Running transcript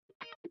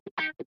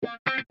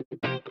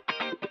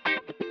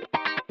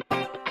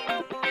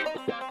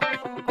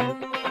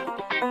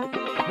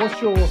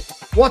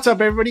What's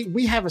up, everybody?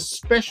 We have a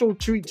special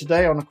treat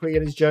today on A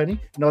Creator's Journey.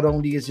 Not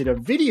only is it a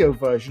video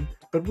version,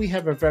 but we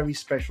have a very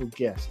special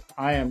guest.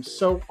 I am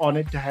so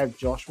honored to have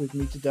Josh with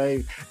me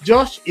today.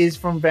 Josh is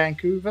from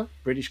Vancouver,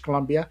 British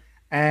Columbia,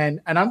 and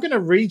I'm going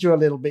to read you a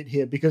little bit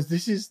here because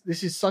this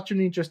is such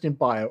an interesting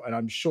bio, and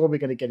I'm sure we're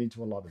going to get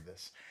into a lot of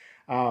this.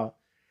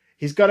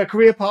 He's got a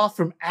career path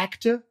from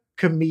actor,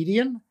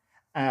 comedian,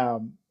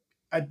 a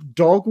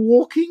dog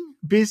walking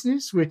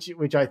business,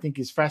 which I think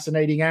is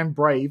fascinating and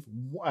brave,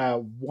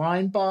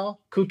 wine bar,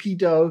 cookie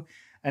dough,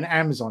 and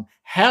Amazon.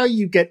 How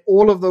you get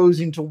all of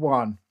those into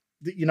one,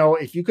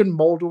 if you can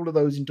mold all of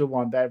those into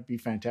one, that'd be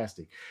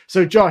fantastic.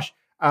 So Josh,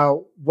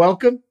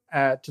 welcome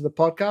to the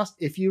podcast.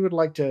 If you would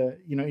like to,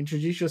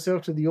 introduce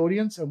yourself to the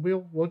audience, and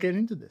we'll get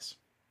into this.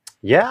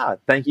 Yeah,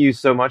 thank you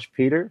so much,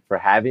 Peter, for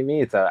having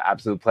me. It's an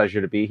absolute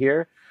pleasure to be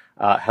here.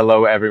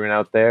 Hello, everyone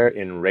out there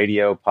in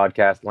radio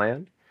podcast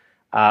land.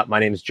 My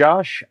name is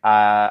Josh.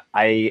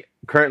 I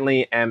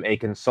currently am a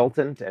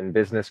consultant and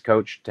business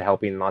coach to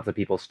helping lots of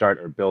people start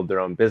or build their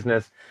own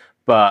business,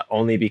 but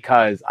only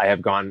because I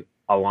have gone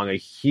along a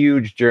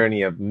huge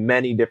journey of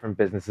many different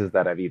businesses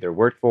that I've either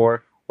worked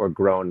for or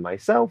grown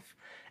myself.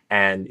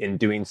 And in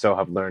doing so,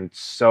 have learned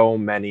so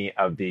many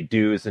of the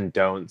do's and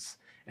don'ts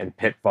and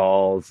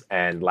pitfalls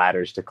and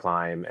ladders to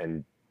climb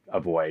and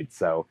avoid.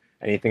 So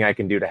anything I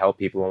can do to help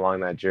people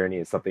along that journey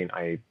is something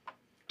I,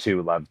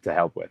 too, love to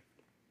help with.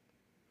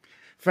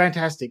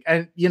 Fantastic.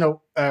 And,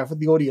 for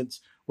the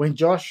audience, when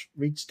Josh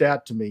reached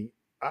out to me,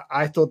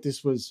 I thought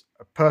this was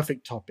a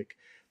perfect topic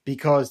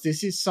because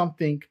this is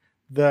something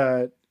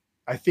that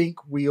I think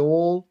we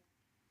all,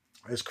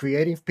 as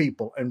creative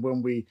people, and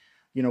when we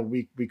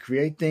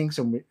create things,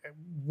 and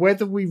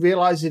whether we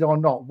realize it or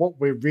not, what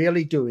we're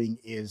really doing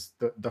is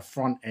the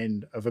front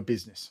end of a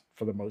business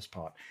for the most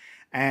part.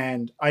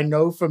 And I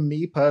know for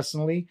me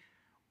personally,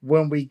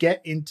 when we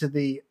get into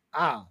the,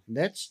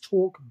 let's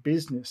talk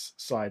business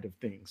side of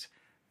things,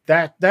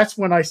 that's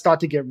when I start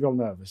to get real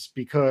nervous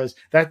because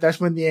that's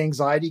when the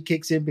anxiety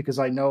kicks in, because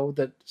I know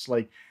that it's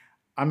like,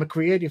 I'm a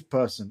creative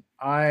person.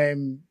 I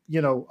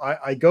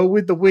go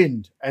with the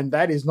wind, and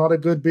that is not a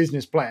good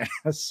business plan.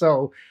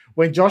 So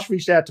when Josh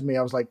reached out to me,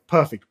 I was like,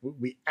 perfect.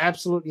 We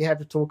absolutely have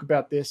to talk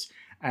about this.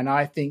 And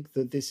I think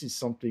that this is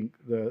something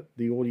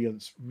the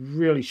audience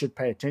really should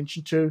pay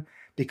attention to,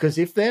 because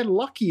if they're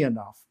lucky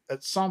enough,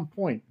 at some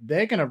point,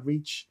 they're going to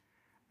reach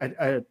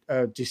a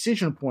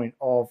decision point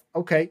of,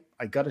 okay,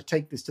 I got to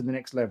take this to the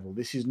next level.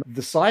 This is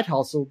the side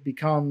hustle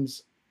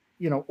becomes,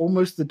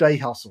 almost the day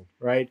hustle,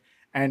 right?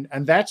 And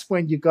that's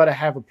when you got to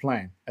have a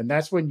plan, and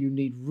that's when you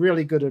need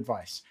really good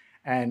advice.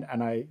 And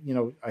I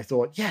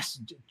thought, yes,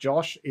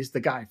 Josh is the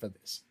guy for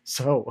this.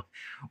 So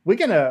we're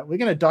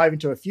gonna dive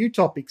into a few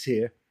topics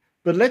here,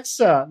 but let's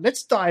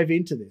dive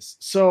into this.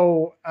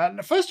 So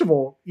first of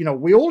all,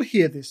 we all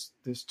hear this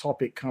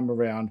topic come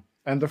around,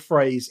 and the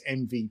phrase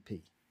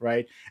MVP.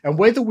 Right. And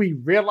whether we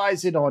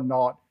realize it or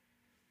not,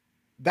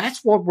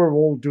 that's what we're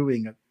all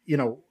doing.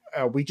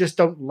 We just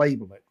don't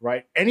label it.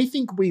 Right.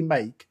 Anything we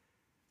make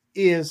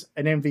is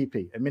an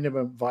MVP, a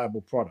minimum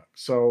viable product.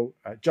 So,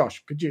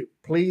 Josh, could you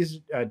please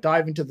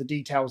dive into the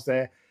details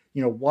there?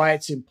 Why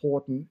it's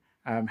important,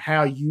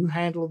 how you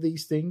handle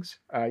these things.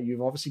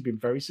 You've obviously been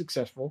very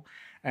successful,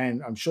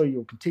 and I'm sure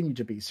you'll continue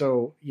to be.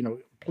 So,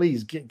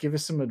 please give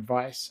us some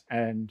advice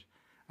and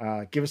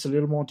give us a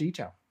little more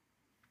detail.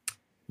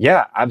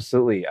 Yeah,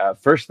 absolutely.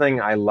 First thing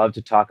I love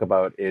to talk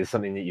about is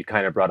something that you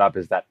kind of brought up,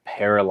 is that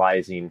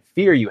paralyzing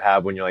fear you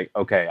have when you're like,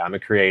 okay, I'm a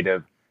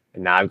creative,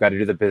 and now I've got to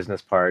do the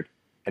business part,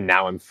 and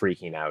now I'm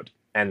freaking out.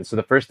 And so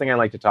the first thing I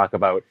like to talk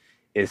about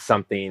is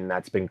something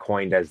that's been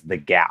coined as the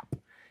gap.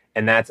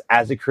 And that's,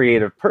 as a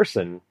creative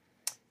person,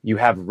 you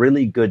have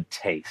really good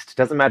taste. It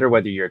doesn't matter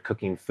whether you're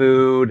cooking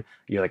food,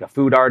 you're like a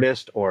food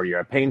artist, or you're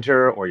a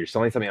painter, or you're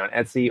selling something on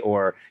Etsy,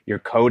 or you're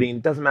coding.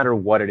 It doesn't matter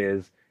what it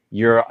is.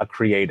 You're a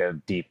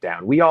creative deep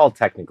down. We all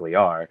technically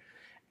are.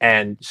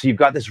 And so you've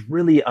got this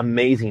really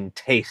amazing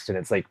taste, and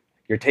it's like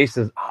your taste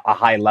is a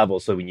high level.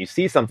 So when you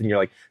see something, you're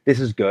like, this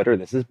is good or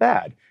this is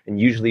bad. And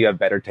usually you have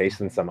better taste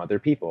than some other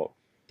people.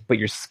 But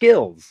your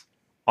skills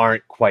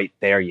aren't quite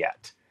there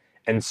yet.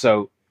 And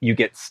so you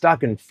get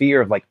stuck in fear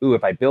of like, ooh,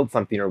 if I build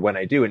something, or when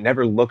I do, it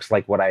never looks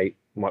like what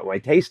my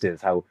taste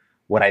is,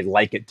 what I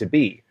like it to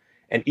be.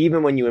 And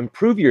even when you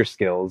improve your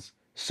skills,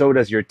 so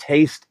does your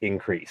taste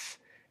increase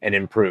and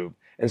improve.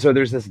 And so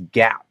there's this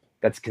gap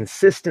that's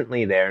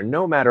consistently there,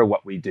 no matter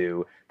what we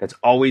do, that's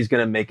always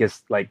going to make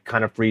us like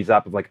kind of freeze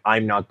up of like,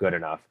 I'm not good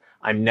enough.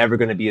 I'm never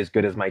going to be as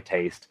good as my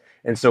taste.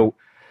 And so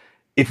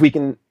if we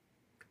can,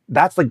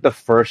 that's like the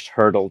first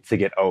hurdle to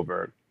get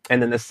over.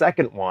 And then the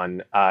second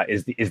one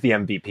is the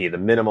MVP, the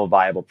minimal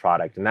viable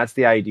product. And that's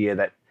the idea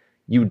that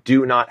you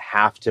do not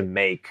have to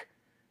make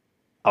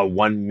a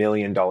 $1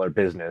 million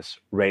business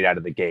right out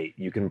of the gate.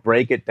 You can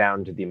break it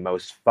down to the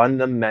most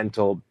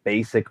fundamental,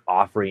 basic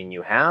offering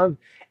you have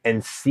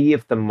and see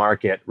if the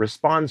market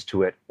responds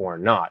to it or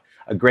not.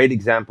 A great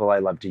example I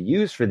love to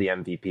use for the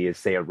MVP is,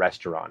 say, a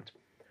restaurant.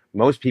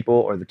 Most people,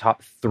 or the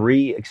top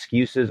three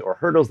excuses or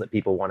hurdles that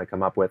people want to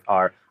come up with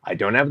are, I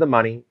don't have the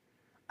money,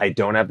 I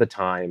don't have the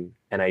time,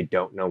 and I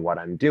don't know what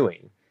I'm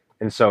doing.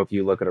 And so if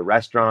you look at a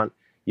restaurant,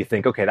 you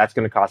think, okay, that's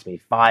going to cost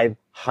me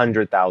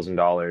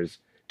 $500,000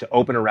 to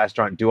open a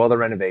restaurant, do all the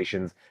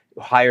renovations,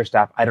 hire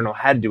staff. I don't know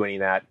how to do any of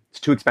that. It's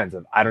too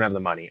expensive. I don't have the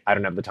money. I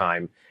don't have the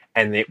time.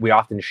 And we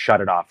often shut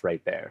it off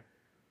right there.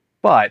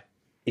 But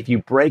if you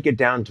break it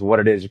down to what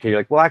it is, okay, you're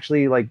like, well,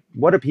 actually, like,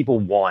 what do people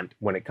want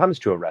when it comes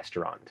to a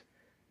restaurant?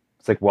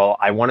 It's like, well,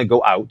 I want to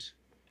go out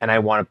and I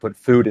want to put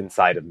food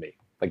inside of me.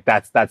 Like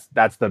that's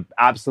the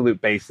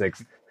absolute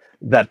basics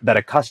that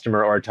a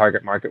customer or a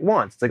target market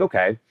wants. It's like,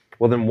 okay,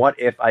 well then what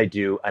if I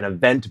do an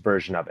event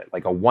version of it,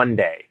 like a one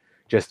day?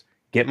 Just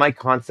get my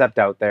concept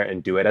out there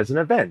and do it as an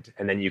event.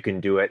 And then you can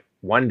do it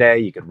one day,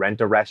 you could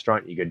rent a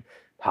restaurant, you could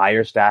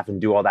hire staff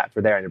and do all that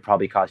for there, and it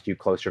probably cost you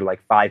closer to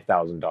like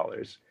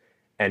 $5,000.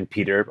 And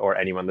Peter or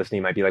anyone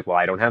listening might be like, well,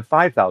 I don't have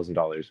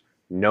 $5,000.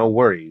 No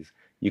worries.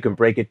 You can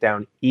break it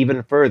down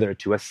even further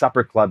to a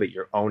supper club at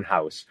your own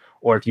house.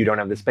 Or if you don't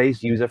have the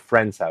space, use a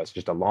friend's house.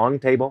 Just a long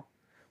table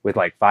with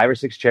like 5 or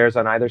 6 chairs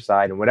on either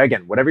side. And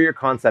whatever your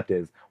concept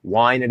is,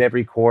 wine at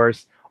every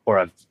course, or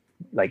a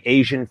like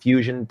Asian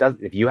fusion.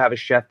 If you have a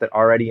chef that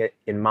already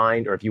in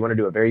mind, or if you want to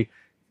do a very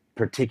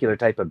particular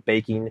type of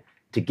baking,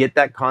 to get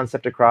that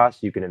concept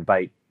across, you can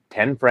invite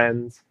 10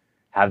 friends,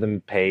 have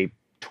them pay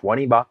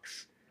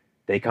 $20.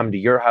 They come to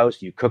your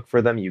house, you cook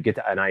for them, you get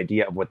an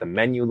idea of what the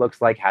menu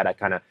looks like, how to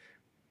kind of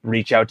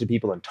reach out to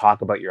people and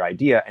talk about your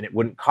idea, and it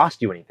wouldn't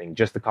cost you anything,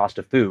 just the cost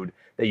of food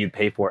that you'd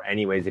pay for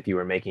anyways if you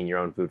were making your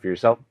own food for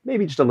yourself.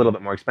 Maybe just a little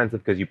bit more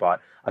expensive because you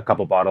bought a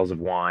couple bottles of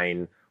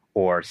wine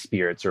or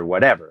spirits or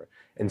whatever.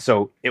 And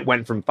so it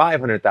went from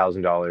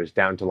 $500,000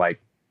 down to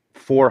like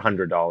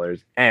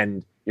 $400,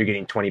 and you're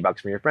getting $20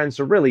 from your friends.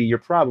 So really, you're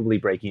probably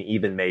breaking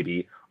even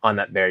maybe on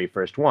that very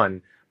first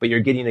one, but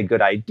you're getting a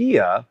good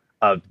idea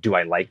of, do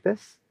I like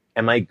this?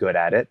 Am I good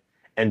at it?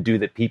 And do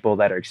the people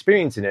that are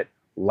experiencing it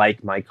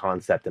like my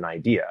concept and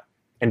idea,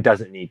 and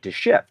doesn't need to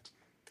shift?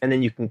 And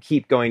then you can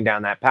keep going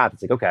down that path.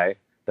 It's like, okay,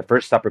 the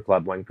first supper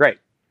club went great.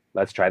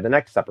 Let's try the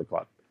next supper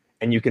club.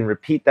 And you can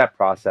repeat that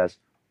process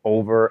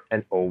over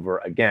and over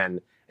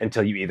again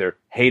until you either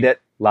hate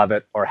it, love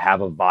it, or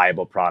have a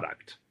viable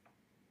product.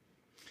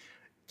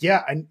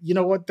 Yeah, and you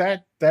know what?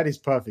 That is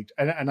perfect.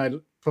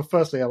 And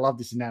firstly, I love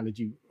this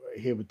analogy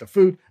here with the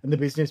food and the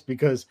business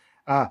because,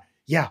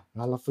 yeah,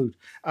 I love food.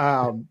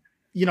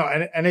 You know,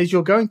 and as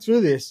you're going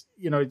through this,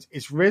 you know,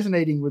 it's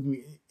resonating with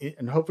me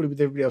and hopefully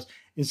with everybody else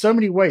in so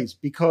many ways,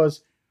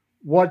 because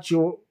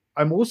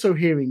I'm also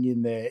hearing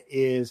in there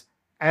is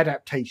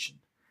adaptation.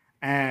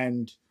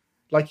 And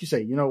like you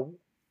say, you know,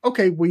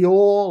 okay, we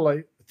all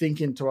like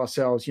thinking to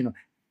ourselves, you know,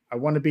 I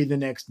want to be the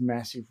next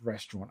massive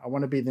restaurant. I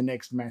want to be the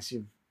next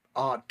massive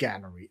art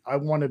gallery. I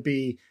want to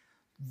be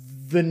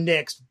the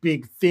next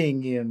big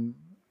thing in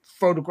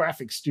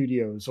photographic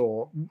studios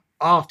or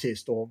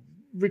artist or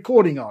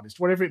recording artist,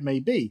 whatever it may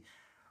be.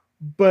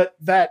 But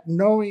that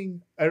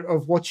knowing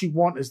of what you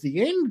want as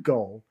the end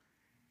goal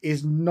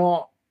is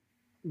not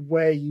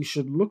where you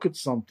should look at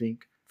something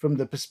from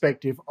the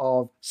perspective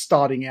of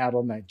starting out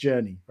on that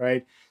journey,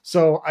 right?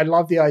 So I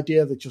love the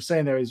idea that you're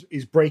saying there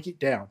is break it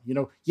down. You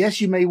know,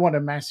 yes, you may want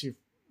a massive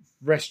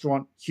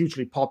restaurant,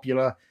 hugely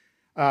popular.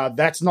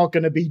 That's not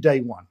going to be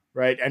day one,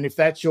 right? And if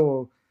that's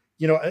your,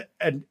 you know,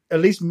 at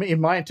least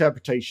in my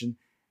interpretation,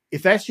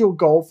 if that's your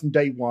goal from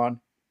day one,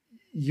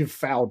 you've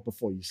failed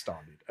before you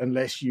started,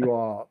 unless you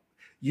are,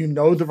 you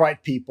know, the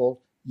right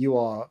people, you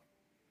are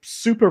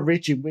super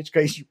rich, in which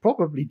case you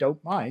probably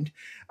don't mind.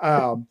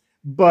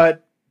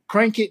 But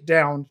crank it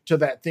down to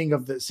that thing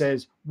of that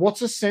says,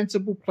 what's a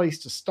sensible place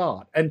to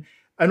start? And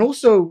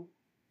also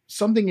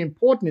something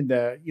important in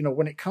there, you know,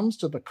 when it comes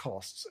to the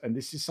costs, and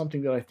this is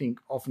something that I think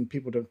often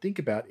people don't think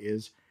about,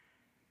 is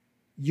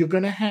you're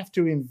going to have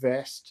to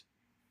invest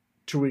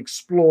to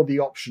explore the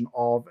option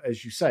of,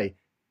 as you say,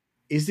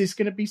 is this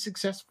going to be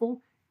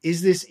successful?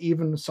 Is this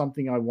even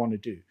something I want to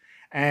do?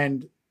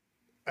 And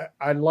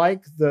I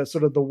like the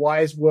sort of the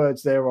wise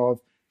words there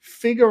of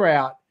figure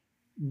out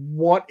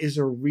what is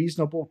a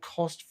reasonable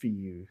cost for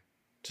you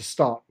to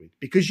start with,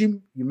 because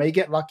you may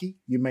get lucky,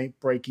 you may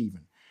break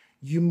even,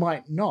 you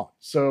might not.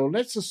 So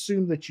let's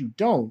assume that you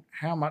don't.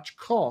 How much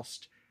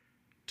cost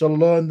to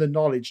learn the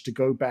knowledge to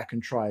go back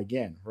and try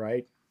again,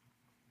 right?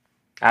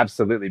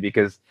 Absolutely,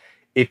 because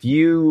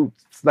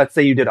let's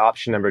say you did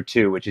option number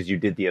 2, which is you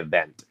did the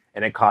event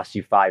and it cost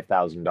you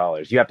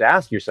 $5,000. You have to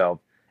ask yourself,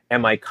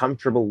 am I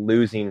comfortable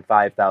losing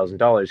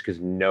 $5,000 because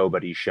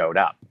nobody showed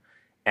up?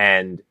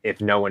 And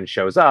if no one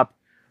shows up,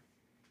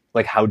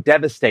 like, how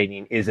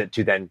devastating is it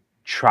to then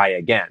try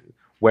again?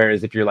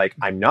 Whereas if you're like,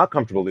 I'm not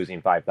comfortable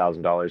losing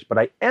 $5,000, but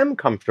I am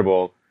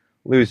comfortable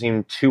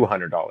losing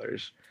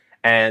 $200.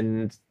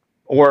 And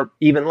or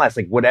even less,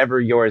 like whatever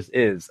yours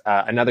is.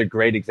 Another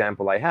great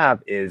example I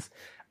have is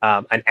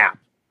an app.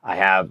 I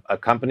have a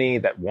company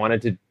that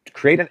wanted to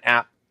create an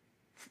app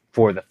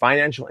for the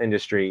financial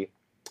industry,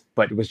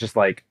 but it was just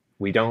like,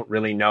 we don't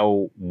really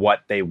know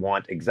what they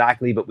want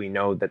exactly, but we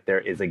know that there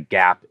is a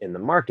gap in the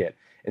market.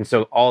 And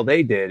so all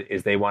they did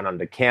is they went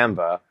onto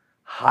Canva,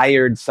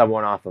 hired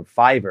someone off of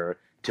Fiverr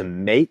to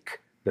make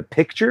the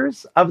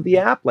pictures of the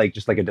app, like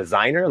just like a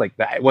designer. Like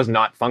that, it was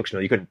not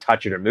functional. You couldn't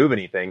touch it or move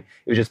anything.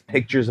 It was just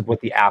pictures of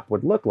what the app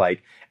would look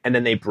like. And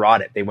then they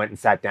brought it. They went and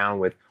sat down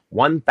with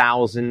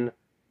 1,000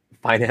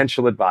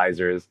 financial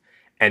advisors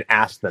and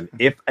asked them,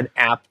 if an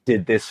app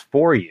did this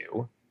for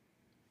you,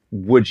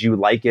 would you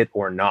like it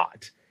or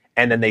not?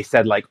 And then they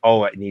said like,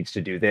 oh, it needs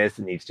to do this,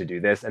 it needs to do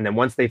this. And then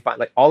once they find,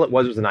 like, all it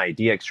was an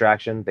idea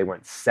extraction. They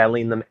weren't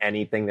selling them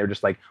anything. They're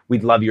just like,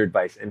 we'd love your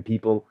advice. And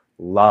people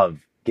love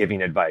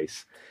giving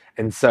advice.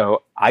 And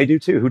so I do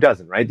too. Who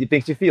doesn't, right? It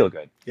makes you feel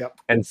good. Yep.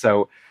 And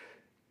so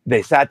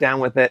they sat down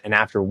with it, and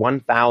after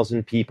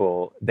 1,000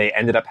 people, they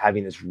ended up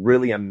having this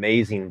really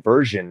amazing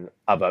version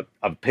of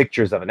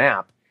pictures of an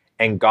app,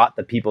 and got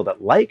the people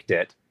that liked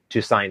it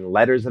to sign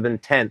letters of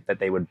intent that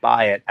they would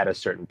buy it at a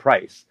certain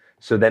price.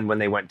 So then when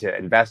they went to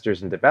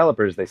investors and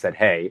developers, they said,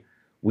 hey,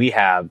 we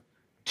have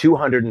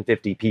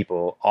 250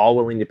 people all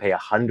willing to pay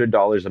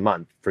 $100 a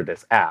month for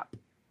this app.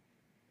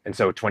 And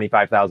so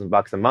 25,000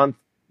 bucks a month,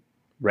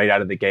 right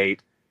out of the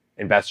gate,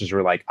 investors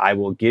were like, I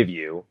will give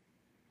you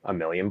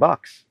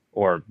 $1,000,000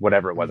 or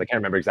whatever it was. I can't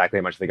remember exactly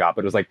how much they got,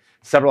 but it was like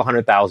several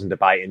hundred thousand to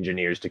buy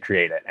engineers to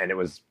create it.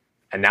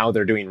 And now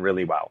they're doing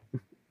really well.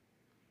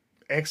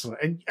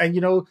 Excellent. And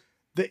you know,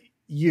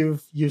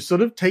 you've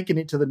sort of taken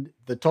it to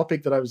the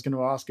topic that I was going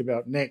to ask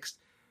about next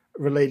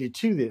related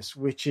to this,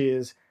 which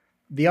is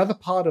the other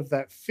part of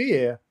that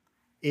fear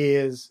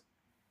is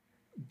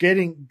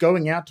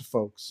going out to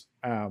folks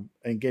and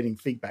getting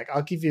feedback.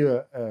 I'll give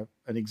you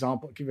an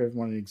example. I'll give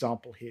everyone an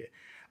example here.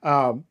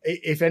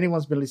 If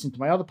anyone's been listening to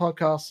my other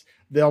podcasts,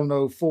 they'll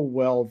know full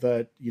well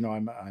that, you know,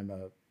 I'm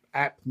a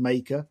app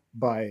maker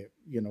by,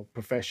 you know,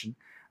 profession.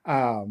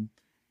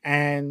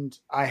 And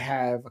I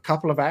have a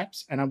couple of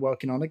apps and I'm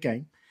working on a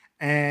game,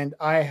 and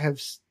I have,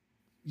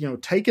 you know,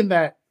 taken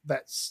that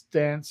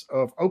stance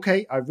of,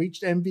 okay, I've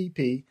reached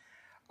MVP.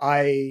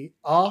 I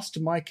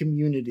asked my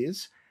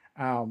communities,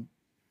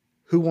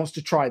 who wants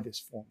to try this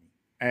for me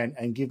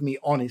and give me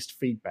honest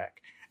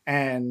feedback.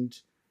 And,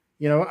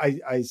 you know,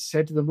 I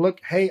said to them, look,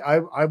 hey,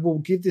 I will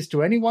give this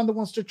to anyone that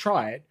wants to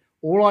try it.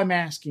 All I'm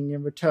asking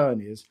in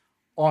return is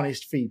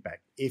honest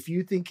feedback. If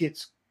you think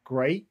it's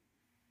great,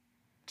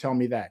 tell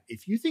me that.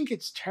 If you think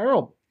it's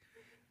terrible,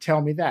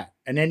 tell me that.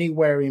 And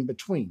anywhere in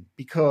between,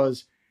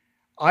 because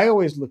I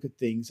always look at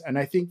things, and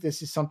I think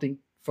this is something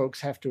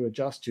folks have to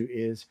adjust to,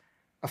 is,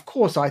 of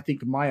course, I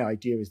think my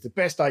idea is the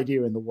best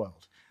idea in the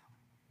world,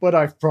 but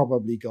I've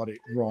probably got it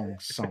wrong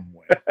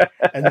somewhere.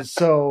 And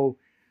so,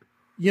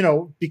 you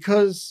know,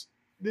 because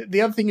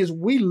the other thing is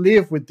we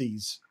live with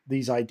these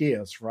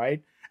ideas,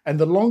 right? And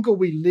the longer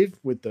we live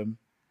with them,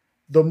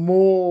 the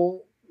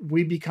more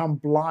we become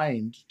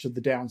blind to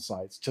the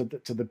downsides,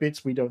 to the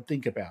bits we don't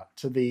think about,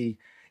 to the,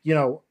 you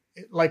know,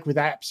 like with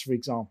apps, for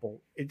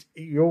example,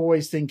 you're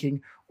always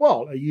thinking,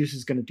 well, a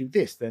user's going to do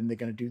this, then they're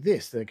going to do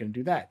this, they're going to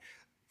do that.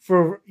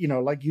 For, you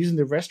know, like using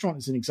the restaurant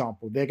as an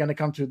example, they're going to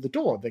come to the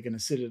door, they're going to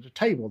sit at a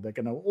table, they're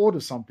going to order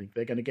something,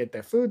 they're going to get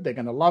their food, they're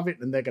going to love it,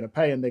 and they're going to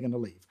pay, and they're going to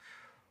leave.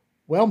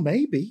 Well,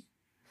 maybe,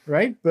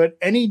 right? But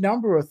any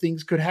number of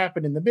things could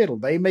happen in the middle.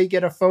 They may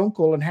get a phone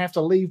call and have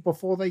to leave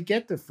before they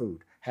get the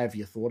food. Have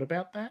you thought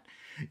about that?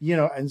 You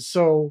know, and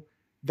so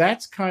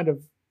that's kind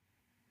of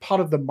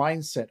part of the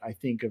mindset, I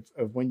think,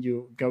 of when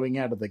you're going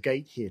out of the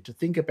gate here, to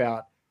think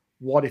about,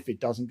 what if it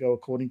doesn't go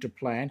according to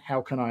plan?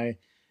 How can I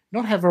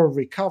not have a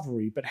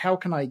recovery, but how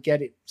can I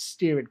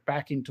steer it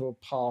back into a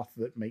path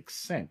that makes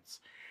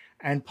sense?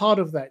 And part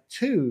of that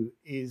too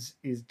is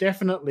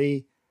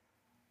definitely,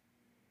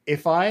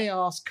 if I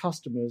ask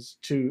customers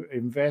to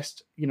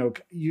invest, you know,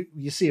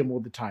 you see them all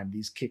the time,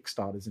 these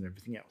Kickstarters and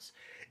everything else,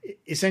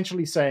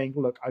 essentially saying,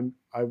 look,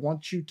 I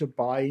want you to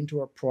buy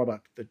into a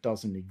product that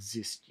doesn't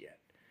exist yet.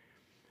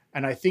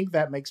 And I think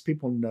that makes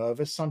people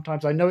nervous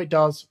sometimes. I know it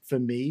does for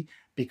me,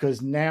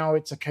 because now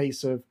it's a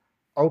case of,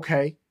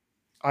 okay,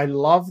 I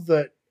love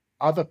that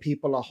other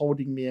people are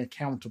holding me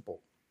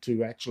accountable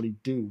to actually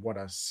do what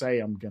I say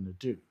I'm going to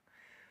do.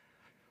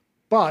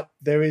 But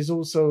there is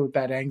also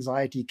that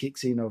anxiety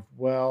kicks in of,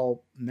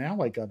 well, now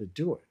I got to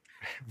do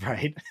it,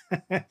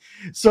 right?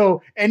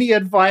 So any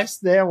advice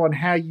there on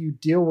how you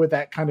deal with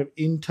that kind of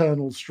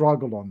internal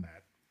struggle on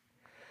that?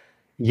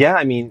 Yeah,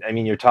 I mean,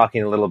 you're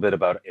talking a little bit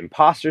about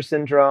imposter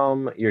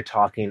syndrome. You're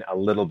talking a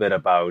little bit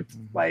about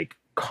like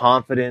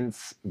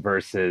confidence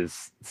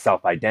versus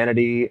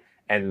self-identity.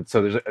 And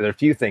so there are a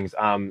few things.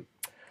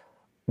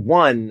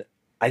 One,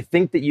 I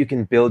think that you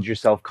can build your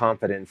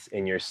self-confidence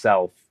in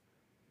yourself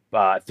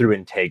through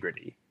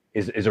integrity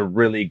is a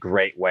really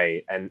great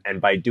way.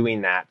 And by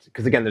doing that,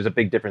 because again, there's a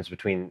big difference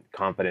between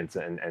confidence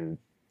and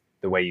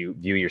the way you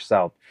view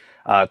yourself.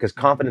 Because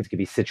confidence can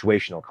be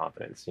situational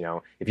confidence. You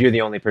know, if you're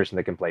the only person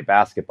that can play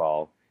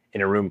basketball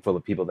in a room full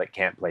of people that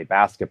can't play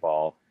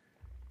basketball,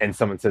 and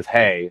someone says,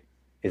 "Hey,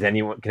 can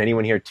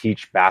anyone here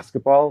teach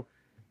basketball?"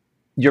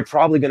 You're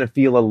probably going to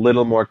feel a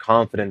little more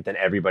confident than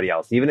everybody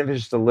else, even if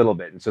it's just a little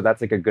bit. And so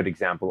that's like a good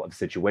example of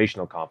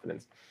situational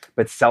confidence.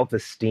 But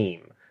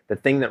self-esteem, the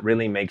thing that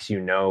really makes you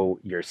know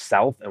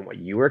yourself and what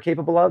you are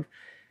capable of,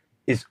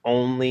 is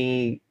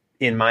only,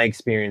 in my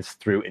experience,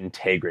 through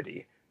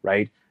integrity,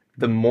 right?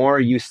 The more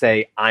you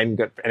say, I'm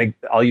good, and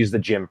I'll use the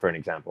gym for an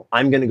example.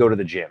 I'm going to go to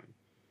the gym.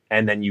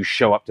 And then you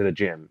show up to the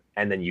gym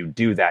and then you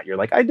do that. You're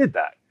like, I did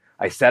that.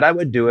 I said I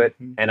would do it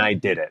Mhm. and I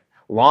did it.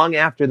 Long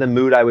after the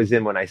mood I was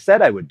in when I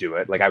said I would do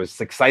it, like I was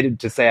excited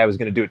to say I was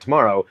going to do it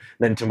tomorrow.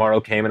 Then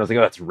tomorrow came and I was like,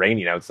 oh, it's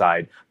raining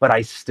outside, but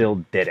I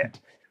still did it.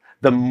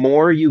 The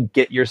more you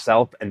get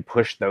yourself and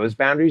push those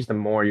boundaries, the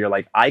more you're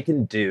like, I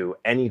can do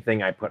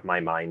anything I put my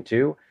mind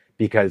to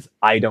because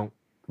I don't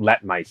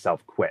let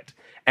myself quit.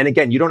 And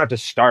again, you don't have to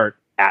start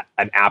at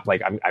an app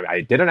like I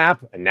did an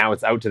app and now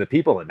it's out to the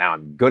people and now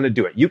I'm going to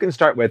do it. You can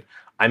start with,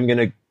 I'm going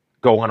to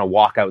go on a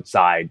walk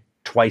outside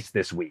twice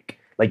this week.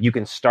 Like you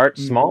can start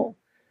Mhm. small,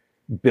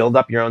 build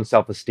up your own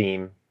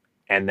self-esteem,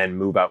 and then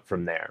move out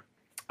from there.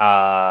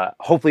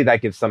 Hopefully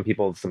that gives some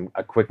people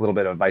a quick little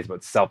bit of advice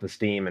about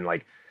self-esteem and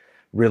like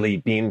really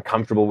being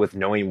comfortable with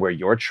knowing where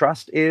your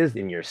trust is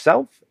in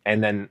yourself.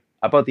 And then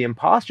about the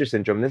imposter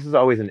syndrome, this is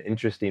always an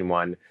interesting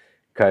one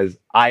because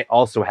I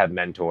also have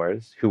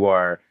mentors who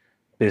are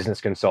business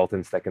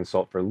consultants that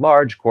consult for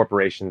large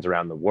corporations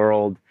around the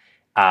world.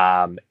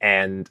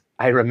 And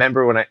I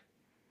remember when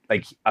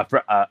like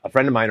a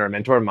friend of mine or a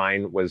mentor of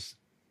mine was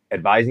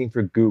advising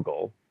for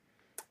Google,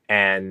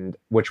 and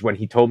which when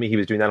he told me he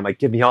was doing that, I'm like,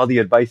 give me all the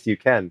advice you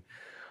can.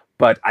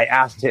 But I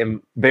asked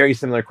him very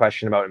similar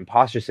question about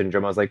imposter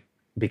syndrome. I was like,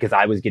 because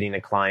I was getting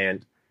a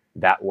client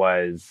that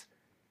was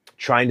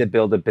trying to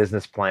build a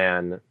business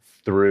plan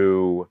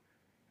through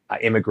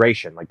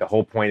immigration. Like the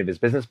whole point of his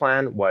business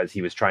plan was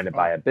he was trying to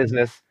buy Oh. a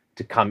business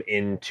to come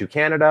into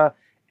Canada,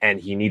 and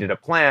he needed a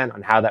plan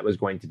on how that was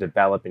going to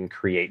develop and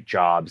create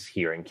jobs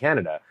here in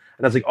Canada.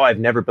 And I was like, oh, I've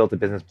never built a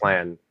business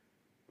plan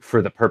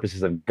for the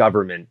purposes of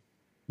government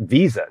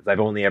visas. I've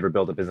only ever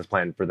built a business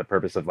plan for the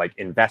purpose of like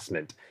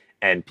investment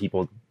and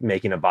people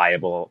making a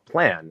viable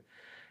plan.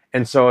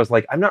 And so I was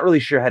like, I'm not really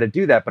sure how to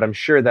do that, but I'm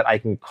sure that I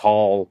can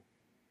call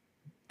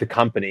the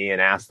company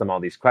and ask them all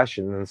these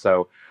questions. And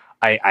so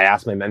I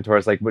asked my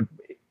mentors, like,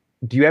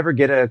 do you ever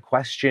get a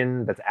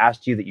question that's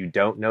asked you that you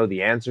don't know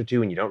the answer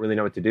to and you don't really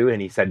know what to do?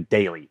 And he said,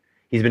 daily.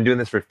 He's been doing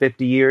this for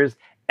 50 years.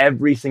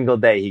 Every single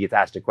day he gets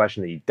asked a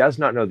question that he does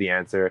not know the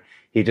answer.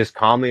 He just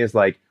calmly is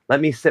like,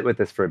 let me sit with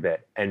this for a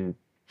bit. And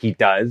he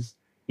does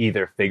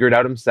either figure it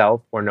out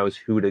himself or knows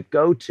who to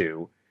go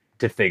to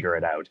figure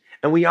it out.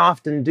 And we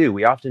often do.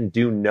 We often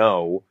do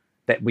know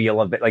that we'll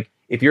have been, like,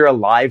 if you're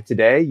alive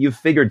today, you've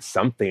figured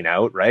something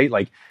out, right?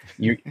 Like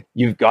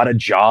you've got a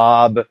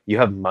job, you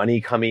have money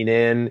coming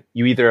in,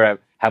 you either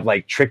have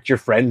like tricked your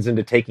friends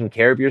into taking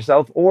care of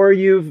yourself, or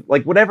you've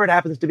like whatever it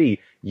happens to be,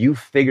 you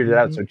figured it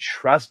out. Mhm. So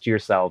trust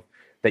yourself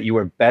that you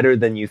are better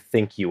than you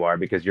think you are,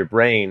 because your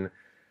brain,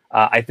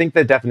 I think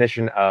the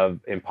definition of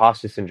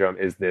imposter syndrome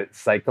is the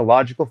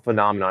psychological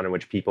phenomenon in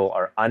which people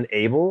are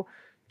unable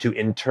to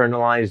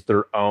internalize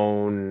their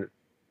own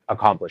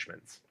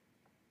accomplishments.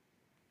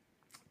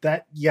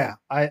 That yeah,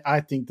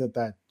 I think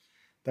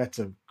that's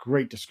a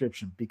great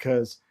description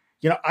because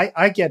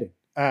I get it.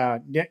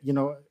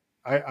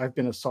 I've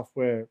been a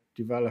software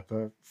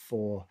developer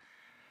for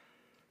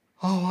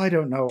I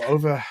don't know,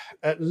 over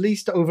at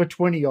least over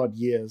 20 odd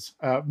years,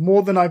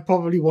 more than I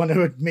probably want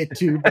to admit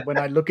to, but when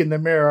I look in the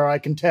mirror I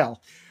can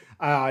tell.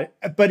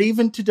 But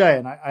even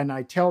today, and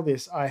I tell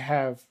this, I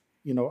have,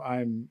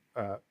 I'm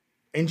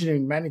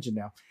engineering manager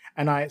now,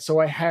 and I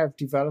have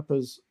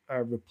developers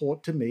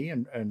report to me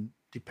and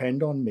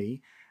depend on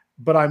me,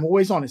 but I'm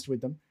always honest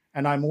with them,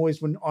 and I'm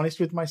always honest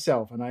with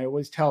myself, and I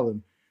always tell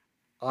them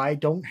I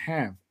don't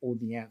have all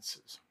the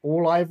answers.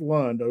 All I've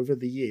learned over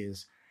the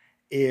years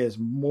is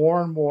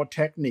more and more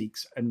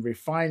techniques and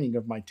refining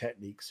of my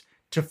techniques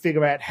to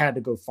figure out how to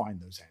go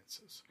find those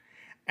answers.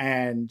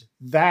 And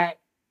that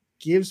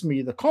gives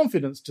me the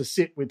confidence to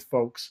sit with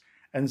folks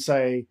and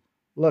say,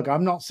 look,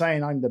 I'm not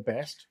saying I'm the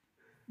best,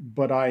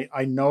 but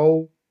I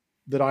know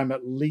that I'm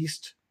at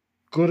least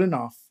good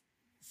enough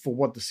for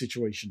what the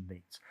situation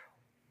needs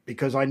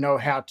because I know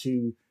how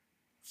to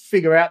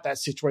figure out that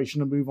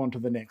situation and move on to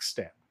the next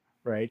step,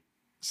 right?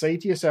 Say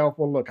to yourself,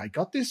 well, look, I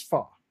got this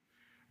far,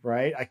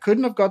 right? I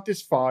couldn't have got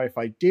this far if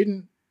I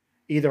didn't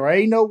either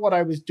A, know what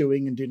I was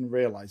doing and didn't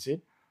realize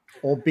it,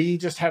 or B,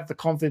 just have the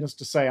confidence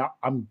to say,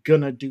 I'm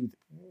going to do it.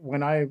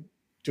 When I'm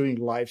doing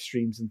live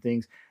streams and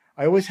things,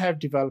 I always have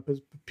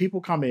developers,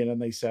 people come in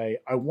and they say,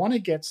 I want to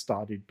get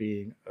started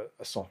being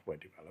a software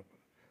developer,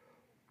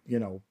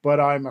 but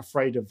I'm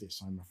afraid of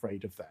this, I'm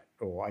afraid of that,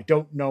 or I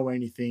don't know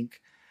anything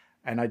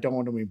and I don't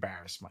want to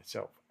embarrass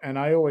myself. And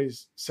I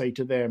always say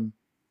to them,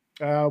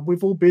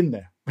 we've all been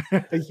there.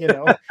 you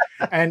know,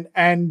 and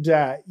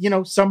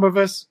some of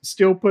us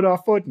still put our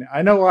foot in it.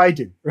 I know I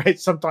do, right?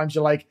 Sometimes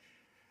you're like,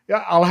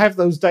 yeah, I'll have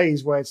those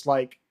days where it's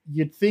like,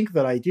 you'd think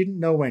that I didn't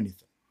know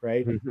anything,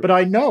 right? Mhm. But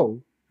I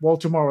know, well,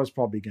 tomorrow's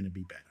probably going to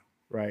be better,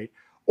 right?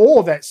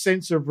 Or that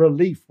sense of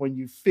relief when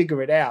you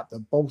figure it out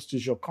that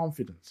bolsters your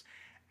confidence.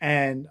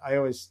 And I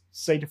always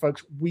say to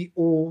folks, we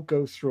all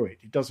go through it.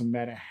 It doesn't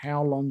matter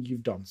how long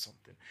you've done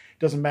something. It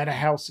doesn't matter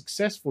how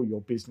successful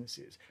your business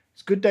is.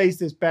 There's good days,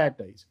 there's bad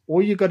days.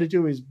 All you got to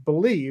do is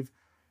believe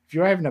if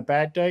you're having a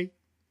bad day,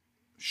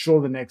 sure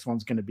the next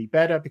one's going to be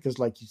better because,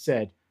 like you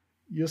said,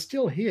 you're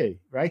still here,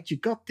 right? You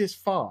got this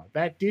far.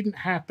 That didn't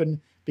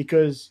happen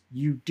because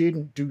you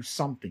didn't do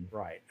something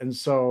right. And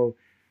so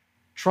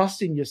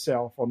trusting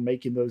yourself on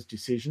making those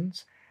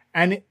decisions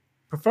and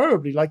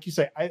preferably, like you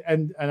say,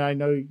 and I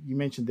know you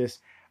mentioned this,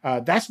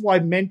 that's why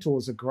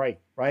mentors are great,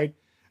 right?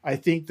 I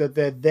think that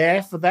they're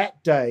there for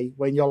that day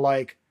when you're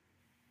like,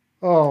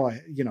 oh,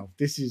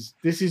 this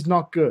is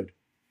not good.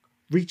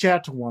 Reach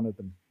out to one of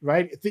them,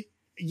 right?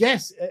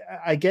 Yes,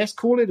 I guess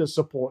call it a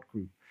support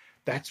group.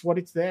 That's what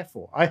it's there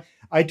for.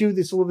 I do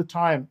this all the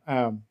time,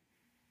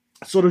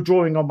 sort of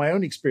drawing on my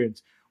own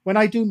experience. When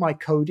I do my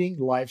coding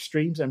live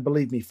streams, and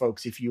believe me,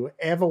 folks, if you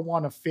ever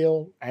want to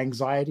feel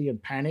anxiety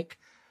and panic,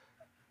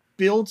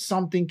 build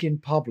something in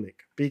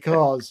public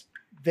because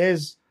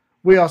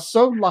we are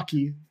so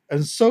lucky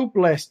and so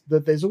blessed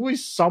that there's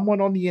always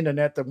someone on the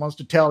internet that wants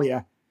to tell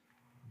you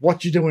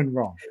what you're doing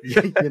wrong.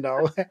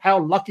 How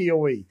lucky are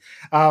we?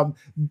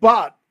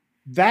 But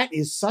that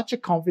is such a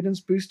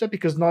confidence booster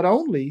because not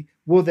only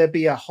will there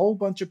be a whole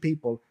bunch of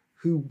people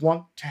who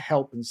want to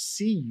help and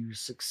see you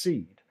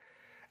succeed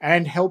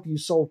and help you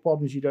solve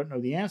problems you don't know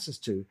the answers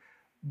to,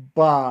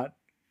 but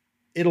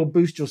it'll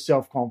boost your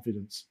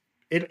self-confidence.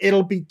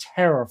 It'll be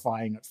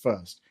terrifying at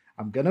first.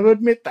 I'm going to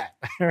admit that,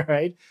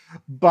 right?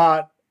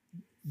 But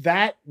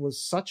that was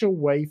such a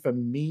way for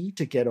me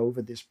to get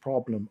over this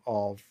problem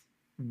of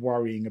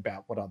worrying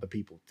about what other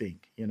people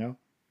think.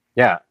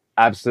 Yeah,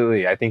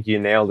 absolutely. I think you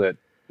nailed it,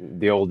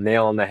 the old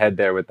nail on the head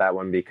there with that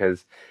one,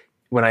 because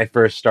when I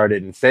first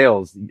started in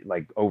sales,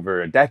 like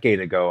over a decade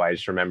ago, I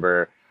just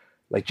remember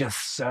like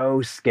just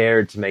so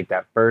scared to make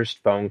that first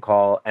phone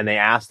call. And they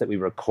asked that we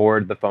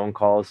record the phone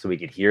calls so we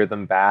could hear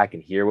them back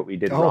and hear what we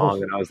did Oh,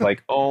 wrong. And I was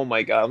like, oh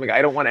my God, I'm like,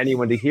 I don't want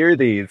anyone to hear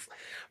these.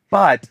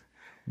 But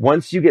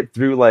once you get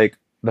through like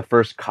the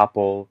first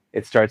couple,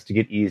 it starts to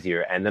get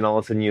easier. And then all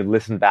of a sudden you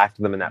listen back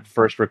to them and that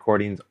first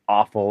recording's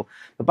awful.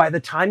 But by the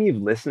time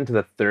you've listened to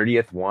the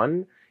 30th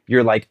one,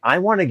 you're like, I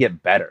want to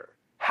get better.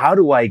 How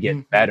do I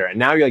get better? And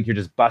now you're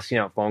just busting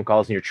out phone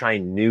calls and you're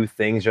trying new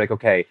things. You're like,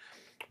 okay,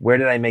 where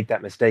did I make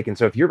that mistake? And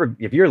so if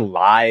you're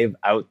live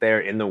out there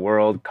in the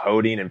world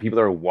coding and people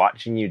are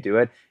watching you do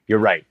it, you're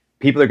right.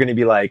 People are going to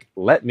be like,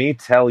 let me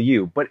tell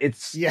you. But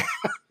it's yeah.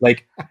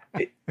 like,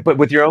 but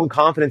with your own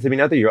confidence of being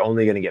out there, you're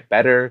only going to get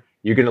better.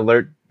 You're going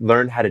to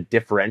learn how to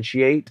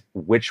differentiate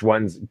which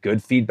one's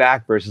good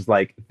feedback versus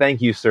like,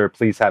 thank you, sir,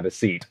 please have a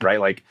seat, right?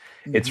 Like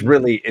it's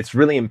really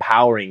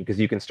empowering because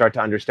you can start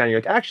to understand. You're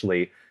like,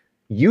 actually,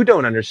 you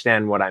don't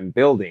understand what I'm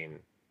building.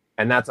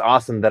 And that's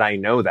awesome that I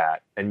know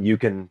that. And you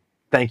can,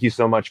 thank you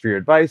so much for your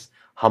advice.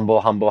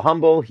 Humble, humble,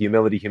 humble,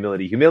 humility,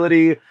 humility,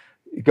 humility.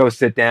 Go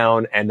sit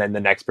down. And then the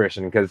next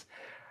person, because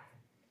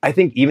I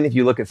think even if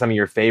you look at some of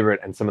your favorite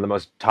and some of the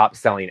most top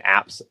selling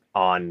apps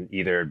on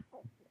either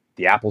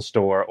the Apple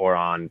Store or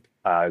on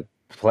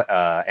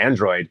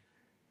Android,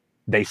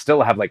 they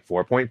still have like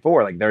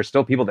 4.4. Like there are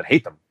still people that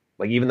hate them.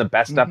 Like even the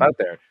best stuff out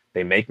there,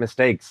 they make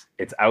mistakes.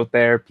 It's out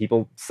there.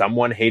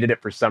 Someone hated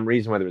it for some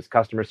reason, whether it's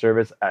customer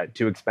service,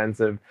 too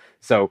expensive.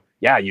 So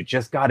yeah, you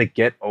just got to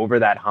get over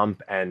that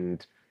hump.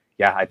 And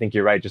yeah, I think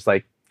you're right.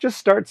 Just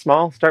start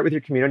small, start with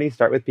your community,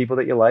 start with people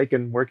that you like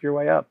and work your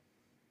way up.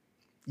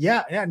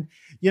 Yeah. And,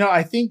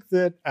 I think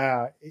that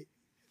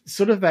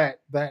sort of that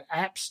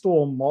app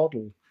store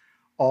model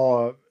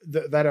or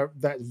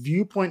that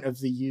viewpoint of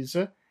the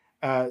user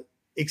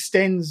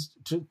extends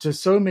to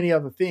so many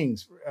other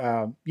things.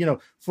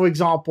 For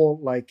example,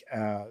 like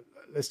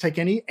let's take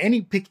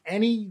pick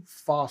any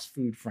fast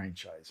food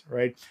franchise,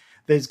 right?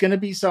 There's going to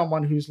be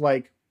someone who's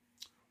like,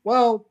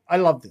 well, I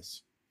love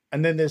this.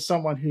 And then there's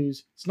someone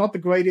it's not the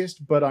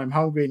greatest, but I'm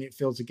hungry and it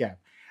fills a gap.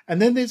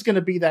 And then there's going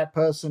to be that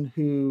person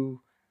who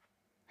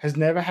has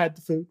never had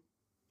the food,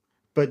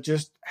 but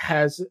just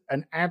has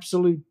an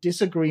absolute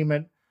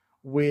disagreement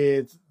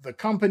with the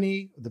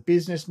company, the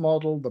business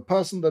model, the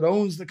person that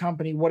owns the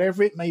company,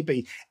 whatever it may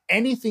be,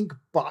 anything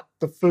but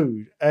the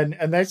food. And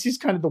that's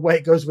just kind of the way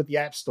it goes with the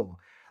App Store.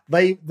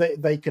 They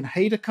can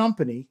hate a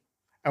company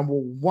and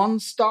will one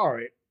star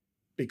it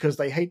because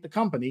they hate the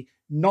company,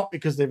 not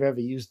because they've ever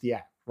used the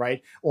app,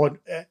 right?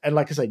 And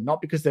like I say,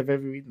 not because they've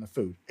ever eaten the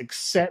food,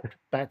 except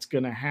that's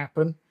going to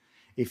happen.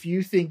 If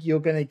you think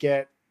you're going to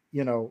get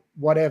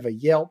whatever,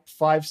 Yelp,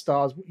 5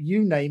 stars,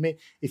 you name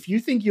it. If you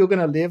think you're going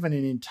to live in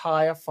an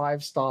entire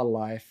 5-star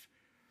life,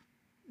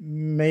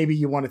 maybe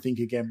you want to think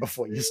again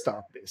before you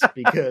start this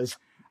because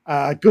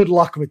good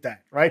luck with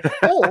that, right?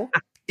 Or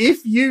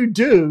if you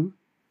do,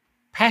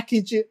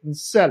 package it and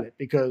sell it,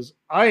 because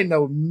I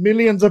know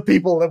millions of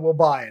people that will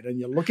buy it, and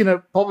you're looking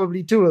at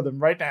probably two of them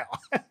right now.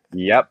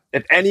 Yep.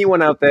 If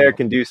anyone out there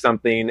can do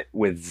something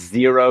with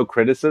zero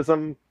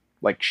criticism,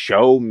 like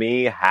show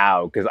me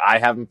how, because I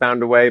haven't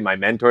found a way, my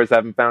mentors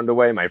haven't found a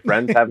way, my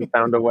friends haven't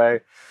found a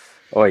way.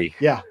 Oi.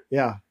 Yeah,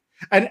 yeah.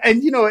 And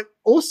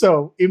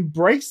also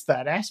embrace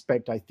that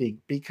aspect, I think,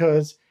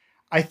 because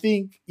I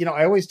think,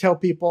 I always tell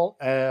people,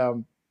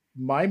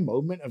 my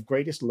moment of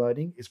greatest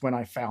learning is when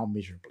I fail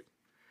miserably,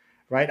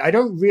 right? I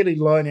don't really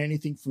learn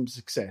anything from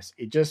success.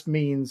 It just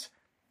means,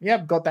 yeah,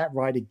 I've got that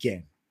right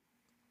again.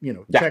 Yeah.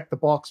 Check the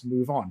box,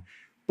 move on.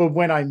 But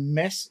when I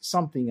mess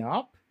something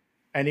up,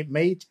 and it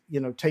may,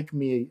 take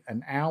me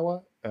an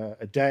hour,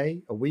 a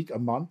day, a week, a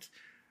month,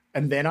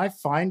 and then I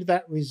find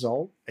that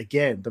result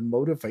again, the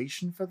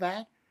motivation for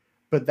that,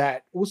 but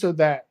that also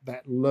that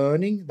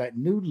learning, that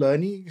new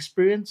learning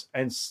experience,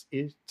 and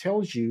it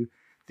tells you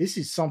this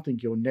is something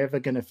you're never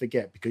going to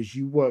forget because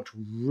you worked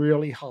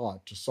really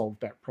hard to solve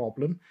that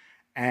problem,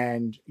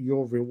 and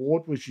your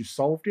reward was you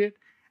solved it,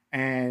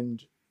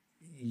 and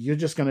you're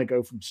just going to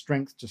go from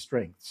strength to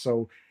strength.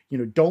 So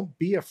don't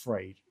be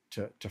afraid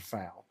to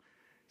fail.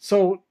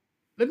 So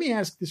let me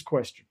ask this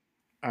question.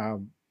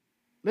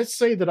 Let's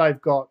say that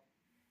I've got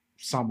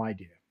some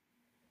idea,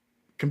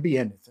 can be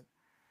anything,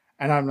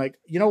 and I'm like,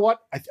 you know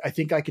what, I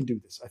think I can do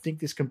this. I think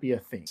this can be a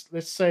thing.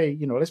 Let's say,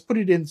 let's put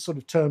it in sort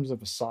of terms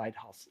of a side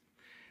hustle.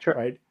 Sure.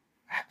 Right?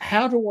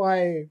 Where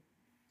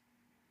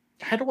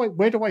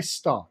do I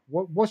start?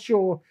 What's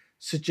your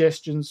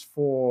suggestions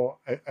for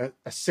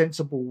a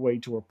sensible way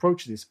to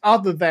approach this,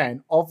 other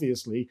than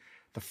obviously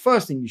the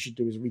first thing you should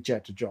do is reach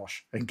out to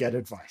Josh and get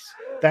advice.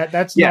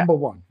 That's number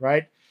one,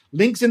 right?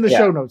 Links in the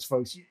show notes,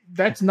 folks.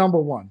 That's number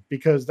one,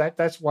 because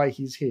that's why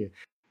he's here.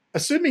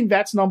 Assuming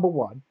that's number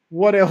one,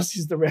 what else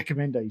is the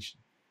recommendation?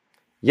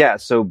 Yeah,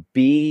 so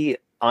be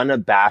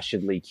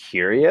unabashedly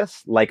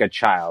curious like a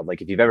child.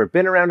 Like if you've ever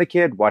been around a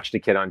kid, watched a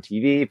kid on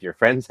TV, if your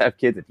friends have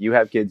kids, if you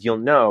have kids, you'll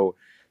know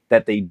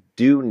that they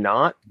do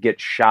not get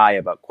shy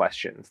about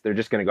questions. They're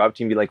just going to go up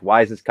to you and be like,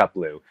 why is this cup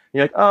blue? And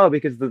you're like, oh,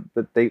 because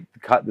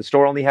the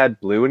store only had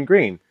blue and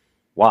green.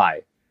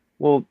 Why?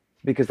 Well,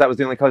 because that was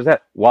the only colors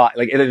that. Why?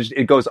 Like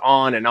it goes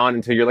on and on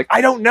until you're like,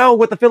 I don't know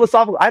what the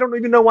philosophical, I don't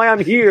even know why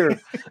I'm here.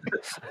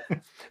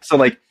 So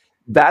like,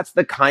 that's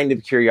the kind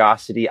of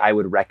curiosity I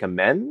would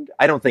recommend.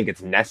 I don't think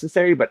it's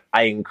necessary, but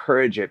I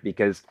encourage it,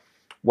 because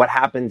what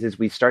happens is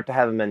we start to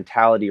have a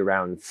mentality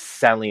around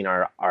selling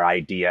our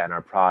idea and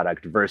our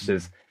product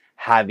versus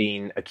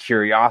having a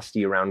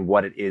curiosity around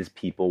what it is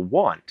people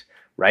want,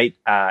 right?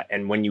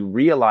 And when you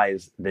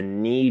realize the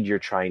need you're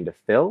trying to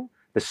fill,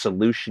 the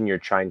solution you're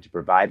trying to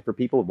provide for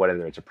people,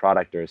 whether it's a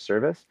product or a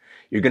service,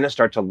 you're going to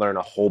start to learn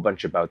a whole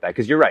bunch about that.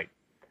 Because you're right.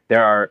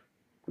 There are,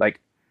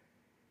 like,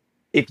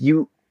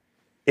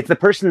 if the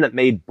person that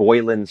made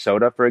Boylan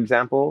soda, for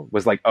example,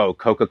 was like, oh,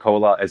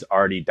 Coca-Cola has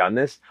already done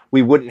this,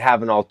 we wouldn't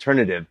have an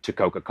alternative to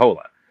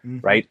Coca-Cola,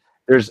 right?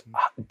 There's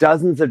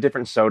dozens of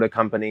different soda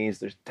companies.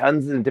 There's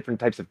tons of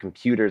different types of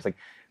computers. Like,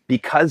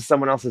 because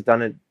someone else has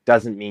done it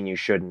doesn't mean you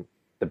shouldn't.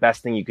 The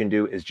best thing you can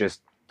do is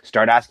just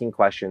start asking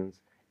questions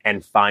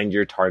and find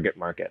your target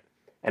market.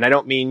 And I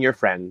don't mean your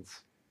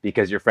friends,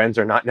 because your friends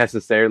are not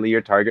necessarily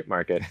your target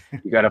market.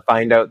 You got to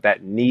find out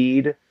that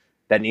need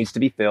that needs to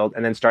be filled,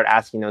 and then start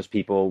asking those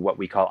people what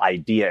we call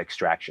idea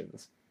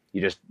extractions.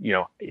 You just,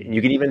 you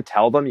can even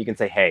tell them, you can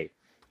say, hey,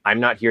 I'm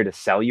not here to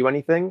sell you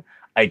anything.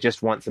 I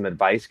just want some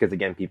advice, because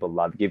again, people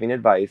love giving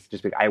advice.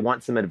 Just I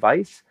want some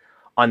advice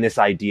on this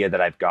idea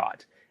that I've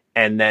got.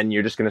 And then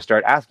you're just going to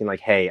start asking, like,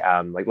 hey,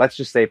 like, let's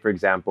just say, for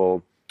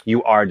example,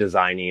 you are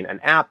designing an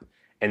app,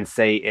 and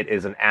say it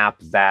is an app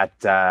that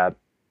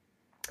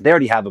they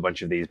already have a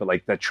bunch of these, but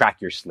like that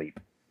track your sleep.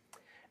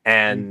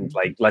 And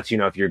like lets you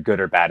know if you're good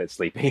or bad at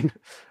sleeping.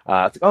 It's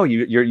like, oh,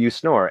 you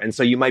snore, and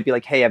so you might be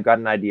like, hey, I've got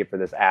an idea for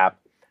this app.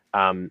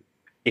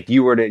 If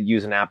you were to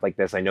use an app like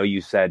this, I know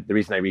you said the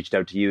reason I reached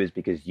out to you is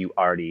because you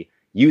already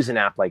use an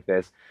app like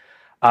this.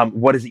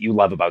 What is it you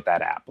love about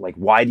that app? Like,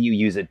 why do you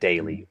use it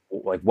daily?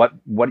 Like, what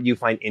do you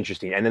find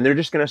interesting? And then they're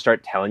just going to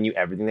start telling you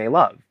everything they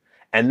love.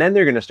 And then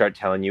they're going to start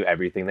telling you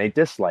everything they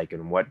dislike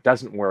and what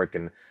doesn't work,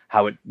 and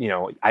how it,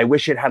 I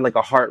wish it had like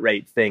a heart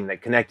rate thing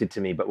that connected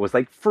to me, but was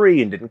like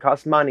free and didn't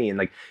cost money. And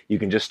like, you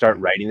can just start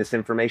writing this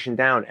information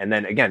down. And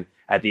then again,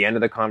 at the end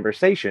of the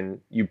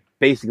conversation, you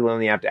basically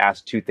only have to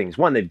ask two things.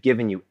 One, they've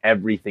given you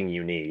everything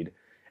you need.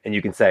 And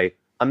you can say,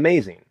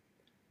 amazing.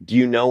 Do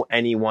you know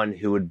anyone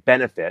who would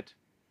benefit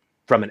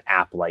from an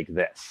app like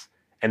this?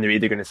 And they're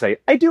either going to say,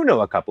 I do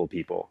know a couple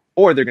people,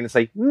 or they're going to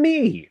say,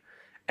 me.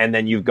 And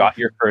then you've got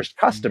your first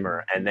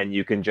customer, and then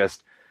you can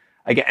just,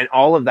 again, and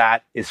all of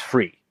that is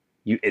free.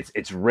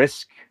 It's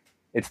risk.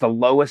 It's the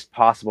lowest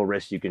possible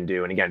risk you can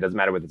do. And again, it doesn't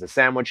matter whether it's a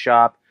sandwich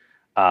shop,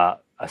 a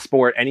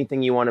sport,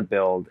 anything you want to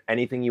build,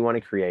 anything you want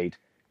to create,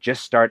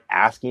 just start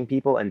asking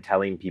people and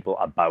telling people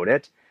about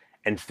it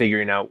and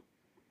figuring out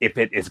if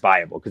it is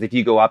viable. Because if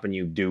you go up and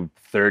you do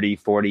 30,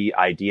 40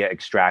 idea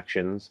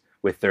extractions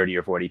with 30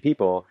 or 40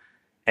 people,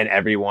 and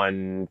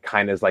everyone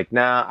kind of is like,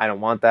 nah, I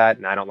don't want that,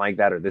 and I don't like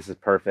that, or this is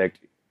perfect.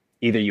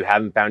 Either you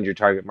haven't found your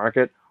target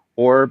market,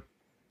 or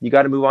you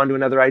got to move on to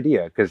another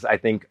idea. Because I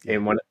think Yeah.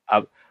 in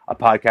a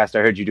podcast I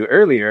heard you do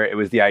earlier, it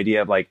was the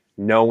idea of like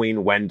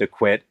knowing when to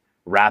quit,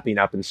 wrapping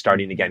up, and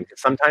starting again. Mhm.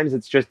 Because sometimes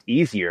it's just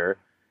easier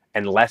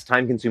and less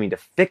time consuming to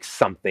fix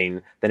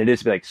something than it is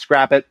to be like,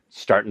 scrap it,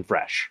 starting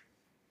fresh.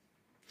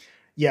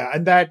 Yeah,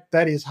 and that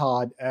is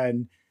hard.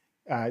 And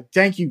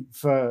thank you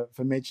for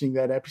mentioning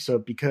that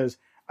episode, because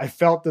I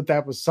felt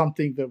that was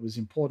something that was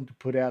important to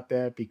put out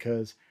there,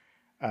 because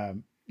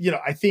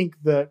I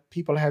think that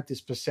people have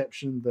this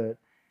perception that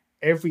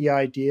every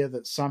idea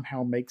that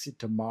somehow makes it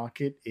to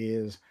market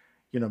is,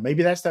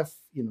 maybe that's the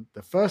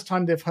first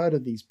time they've heard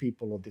of these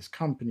people or this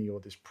company or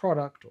this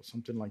product or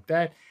something like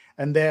that,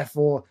 and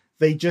therefore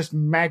they just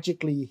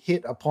magically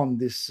hit upon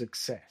this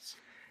success.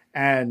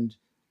 And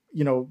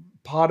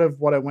part of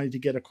what I wanted to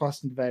get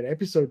across into that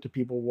episode to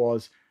people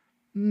was,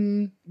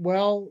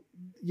 well,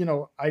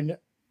 I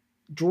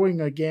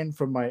drawing again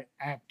from my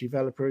app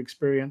developer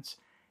experience.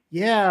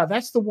 Yeah,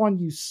 that's the one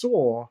you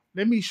saw.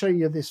 Let me show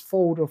you this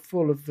folder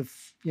full of the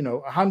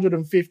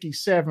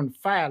 157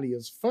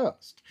 failures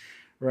first,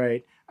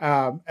 right?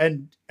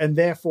 And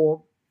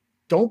therefore,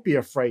 don't be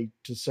afraid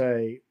to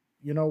say,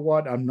 you know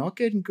what, I'm not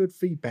getting good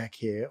feedback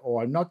here,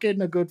 or I'm not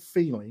getting a good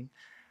feeling,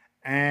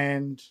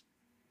 and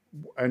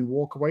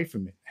walk away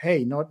from it.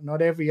 Hey,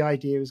 not every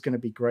idea is going to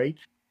be great,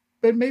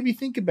 but maybe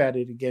think about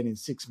it again in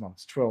 6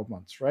 months, 12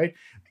 months, right?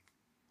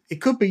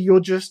 It could be you're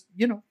just,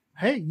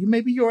 hey,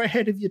 maybe you're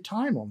ahead of your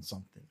time on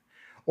something.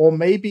 Or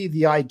maybe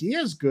the idea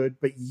is good,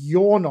 but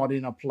you're not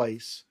in a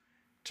place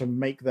to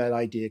make that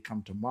idea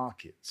come to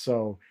market.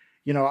 So,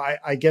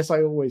 I guess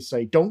I always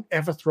say, don't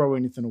ever throw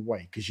anything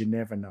away, because you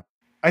never know.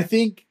 I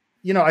think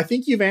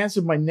you've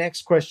answered my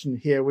next question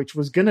here, which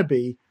was going to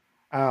be,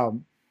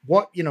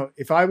 what,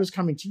 if I was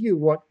coming to you,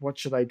 what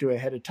should I do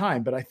ahead of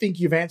time? But I think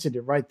you've answered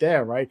it right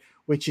there, right?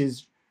 Which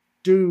is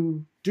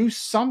do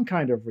some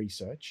kind of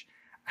research,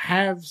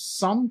 have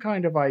some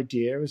kind of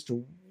idea as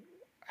to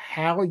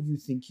how you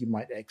think you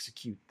might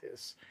execute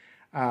this.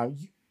 You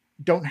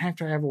don't have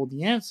to have all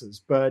the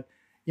answers, but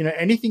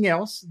anything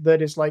else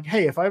that is like,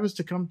 hey, if I was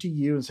to come to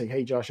you and say,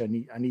 hey, Josh, I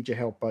need your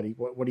help, buddy.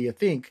 What do you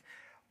think?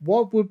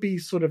 What would be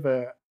sort of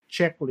a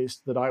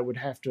checklist that I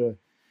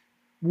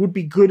would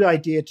be good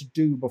idea to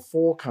do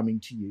before coming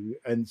to you?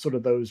 And sort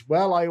of those,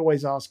 well, I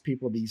always ask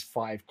people these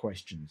 5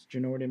 questions. Do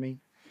you know what I mean?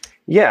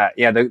 Yeah,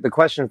 yeah. The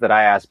questions that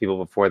I ask people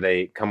before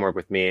they come work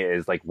with me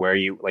is like, where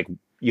you like,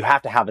 you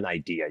have to have an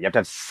idea. You have to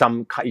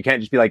have you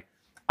can't just be like,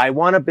 I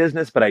want a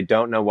business, but I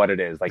don't know what it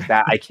is. Like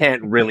that, I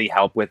can't really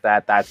help with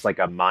that. That's like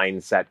a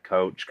mindset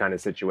coach kind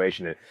of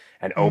situation,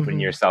 and opening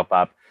Mm-hmm. yourself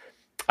up.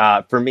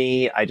 For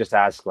me, I just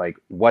ask like,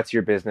 what's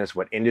your business?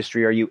 What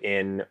industry are you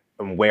in?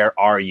 And where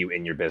are you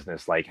in your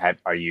business? Like, have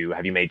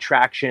you made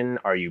traction?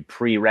 Are you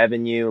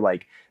pre-revenue?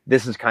 Like,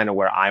 this is kind of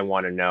where I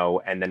want to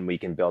know, and then we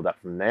can build up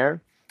from there.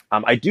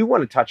 I do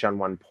want to touch on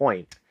one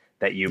point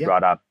that you Yep.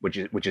 brought up,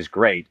 which is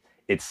great.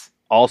 It's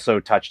also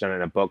touched on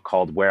in a book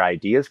called Where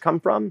Ideas Come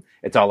From.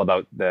 It's all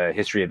about the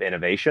history of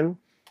innovation,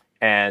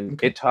 and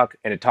Okay.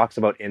 it talks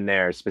about in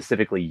there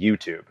specifically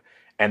YouTube.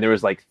 And there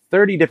was like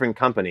 30 different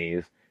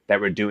companies that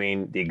were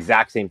doing the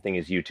exact same thing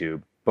as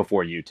YouTube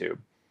before YouTube,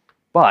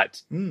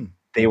 but Mm.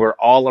 they were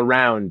all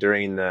around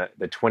during the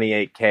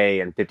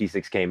 28K and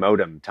 56K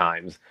modem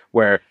times,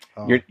 where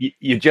Oh.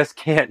 you just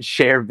can't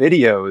share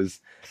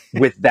videos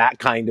with that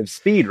kind of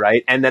speed,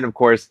 right? And then of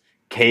course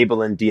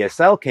cable and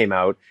DSL came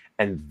out,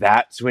 and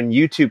that's when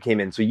YouTube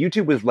came in. So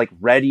YouTube was like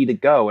ready to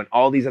go, and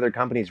all these other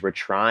companies were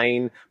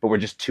trying, but were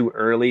just too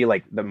early.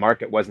 Like the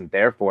market wasn't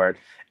there for it.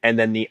 And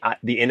then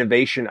the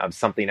innovation of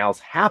something else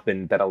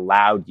happened that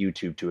allowed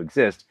YouTube to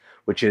exist,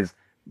 which is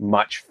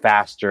much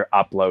faster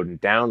upload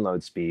and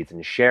download speeds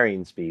and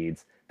sharing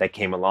speeds that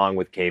came along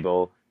with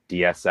cable,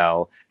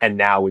 DSL, and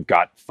now we've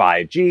got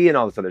 5G and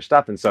all this other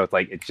stuff. And so it's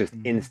like, it's just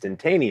Mm-hmm.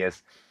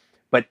 instantaneous.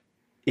 But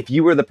if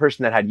you were the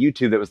person that had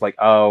YouTube that was like,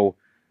 oh,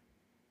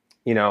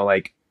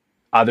 like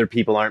other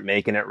people aren't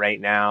making it right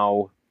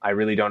now, I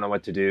really don't know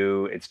what to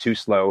do, it's too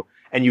slow,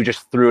 and you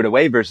just threw it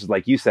away, versus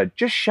like you said,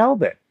 just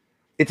shelve it.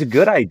 It's a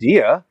good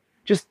idea,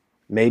 just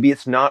maybe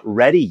it's not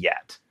ready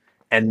yet.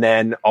 And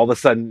then all of a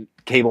sudden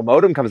cable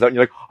modem comes out and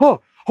you're like,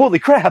 oh, holy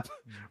crap,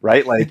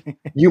 right? Like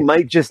you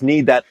might just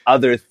need that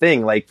other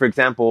thing. Like for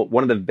example,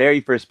 one of the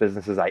very first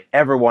businesses I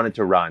ever wanted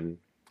to run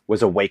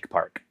was a wake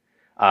park.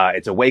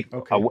 It's Okay.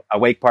 a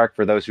wake park.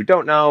 For those who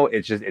don't know,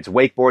 it's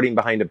wakeboarding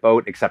behind a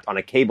boat, except on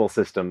a cable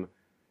system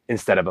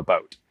instead of a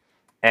boat.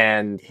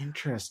 And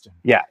Interesting.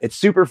 yeah, it's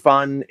super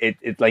fun.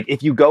 It's like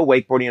if you go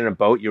wakeboarding on a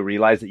boat, you'll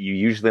realize that you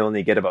usually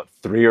only get about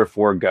 3 or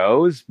 4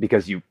 goes,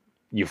 because you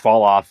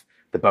fall off.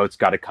 The boat's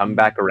got to come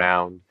back Mm.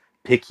 around,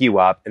 pick you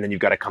up, and then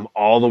you've got to come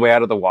all the way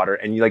out of the water.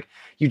 And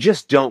you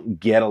just don't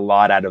get a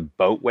lot out of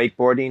boat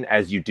wakeboarding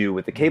as you do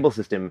with the Mm. cable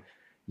system.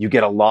 You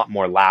get a lot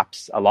more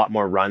laps, a lot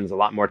more runs, a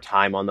lot more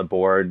time on the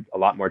board, a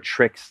lot more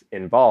tricks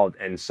involved.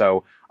 And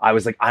so I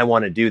was like, I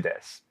want to do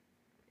this.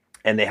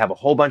 And they have a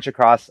whole bunch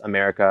across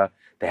America.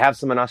 They have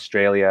some in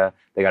Australia.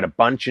 They got a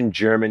bunch in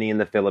Germany and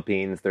the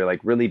Philippines. They're like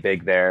really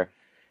big there.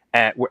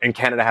 And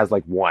Canada has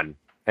like one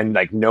and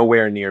like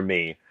nowhere near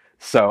me.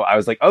 So I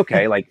was like,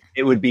 okay, like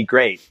it would be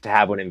great to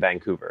have one in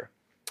Vancouver.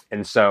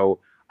 And so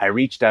I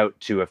reached out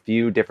to a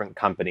few different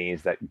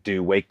companies that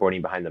do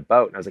wakeboarding behind the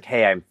boat. And I was like,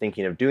 hey, I'm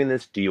thinking of doing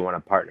this. Do you want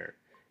to partner?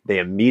 They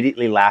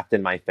immediately laughed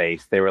in my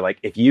face. They were like,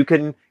 if you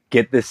can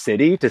get the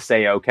city to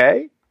say,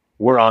 okay,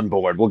 we're on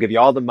board. We'll give you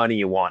all the money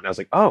you want. And I was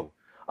like, oh,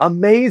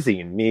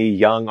 amazing. Me,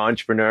 young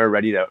entrepreneur,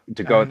 ready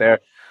to go there.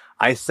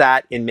 I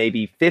sat in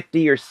maybe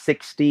 50 or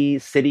 60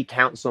 city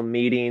council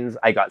meetings.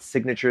 I got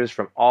signatures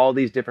from all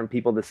these different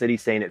people in the city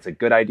saying it's a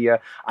good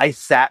idea. I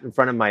sat in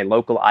front of my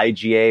local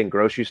IGA and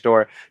grocery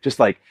store, just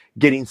like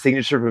getting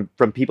signatures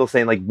from people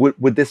saying like,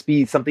 would this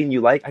be something you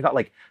like? I got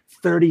like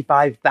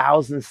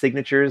 35,000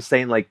 signatures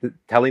saying like,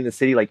 telling the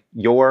city like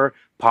your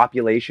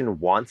population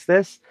wants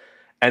this.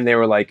 And they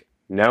were like,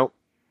 no,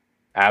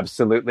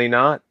 absolutely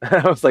not.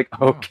 I was like,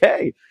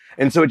 okay.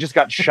 And so it just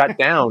got shut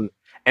down.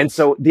 And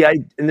so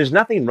and there's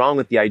nothing wrong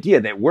with the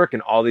idea that work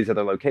in all these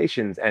other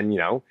locations. And,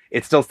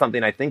 it's still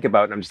something I think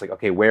about. And I'm just like,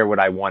 okay, where would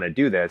I want to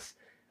do this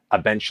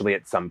eventually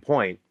at some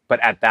point? But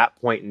at that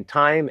point in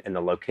time and the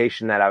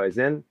location that I was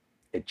in,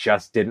 it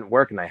just didn't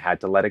work. And I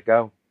had to let it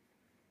go.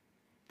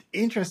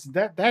 Interesting.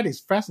 That is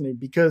fascinating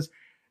because,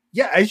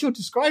 yeah, as you're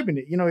describing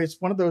it,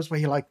 it's one of those where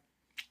you're like,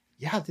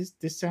 yeah,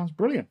 this sounds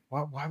brilliant.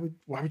 Why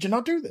would you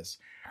not do this?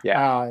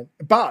 Yeah.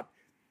 But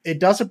it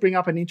does bring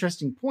up an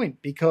interesting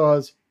point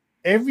because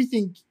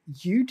everything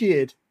you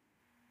did,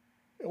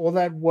 all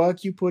that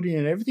work you put in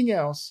and everything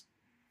else,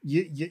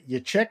 you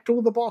checked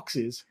all the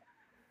boxes,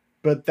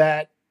 but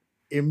that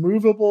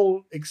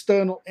immovable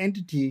external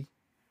entity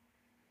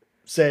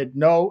said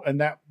no, and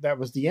that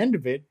was the end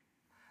of it.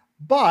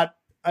 But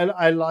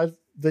I love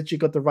that you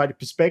got the right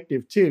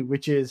perspective too,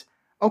 which is,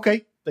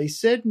 okay, they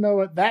said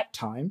no at that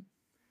time,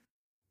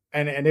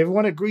 and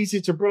everyone agrees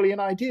it's a brilliant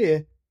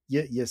idea.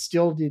 You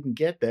still didn't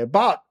get there.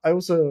 But I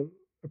also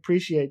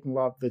appreciate and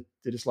love that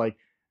it's like,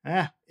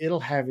 it'll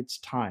have its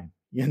time,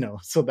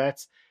 so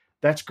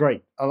that's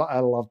great. I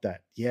love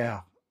that.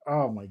 Yeah.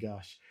 Oh my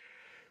gosh.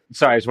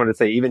 Sorry, I just wanted to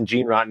say even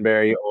Gene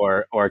Roddenberry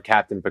or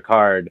Captain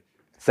Picard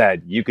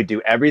said you could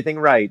do everything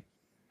right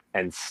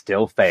and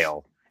still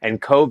fail.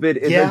 And COVID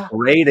is a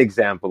great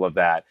example of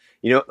that.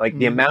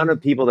 The amount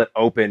of people that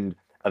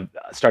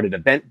started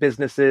event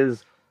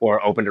businesses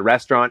or opened a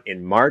restaurant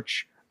in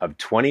March of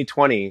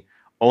 2020,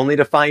 only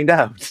to find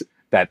out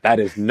that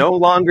is no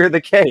longer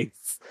the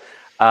case.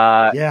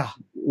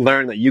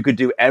 Learn that you could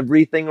do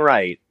everything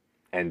right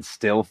and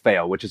still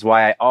fail, which is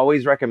why I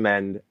always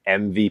recommend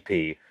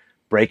MVP.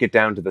 Break it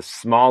down to the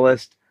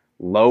smallest,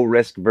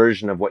 low-risk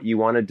version of what you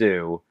want to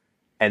do,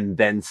 and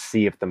then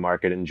see if the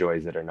market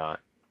enjoys it or not.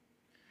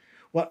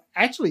 Well,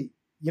 actually,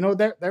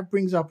 that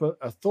brings up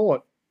a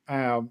thought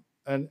and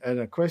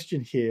a question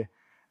here.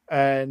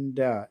 And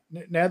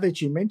now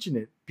that you mention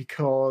it,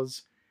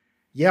 because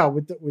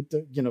with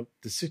the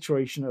the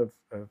situation of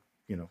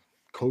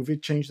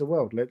COVID changed the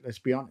world. Let's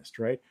be honest,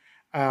 right?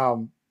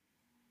 And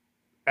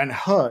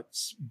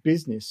hurts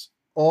business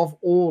of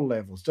all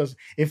levels.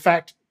 In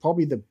fact,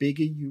 probably the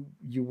bigger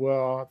you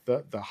were,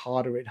 the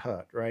harder it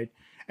hurt, right?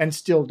 And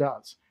still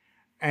does.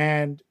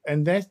 And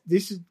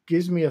this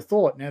gives me a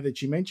thought now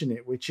that you mention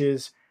it, which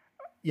is,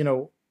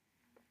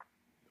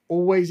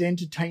 always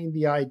entertain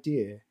the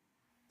idea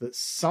that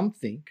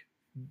something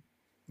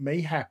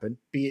may happen,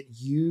 be it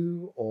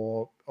you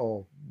or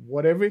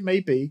whatever it may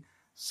be,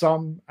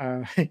 some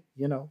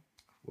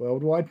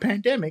worldwide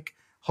pandemic.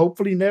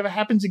 Hopefully never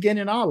happens again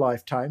in our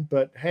lifetime,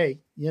 but hey,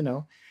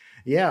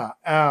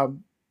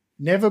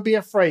 never be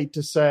afraid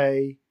to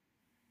say,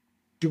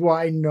 do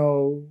I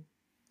know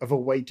of a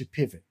way to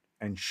pivot,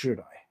 and should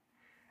I?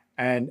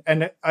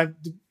 And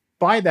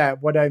by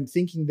that, what I'm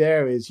thinking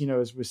there is,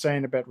 as we're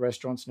saying about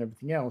restaurants and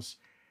everything else,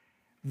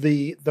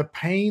 the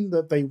pain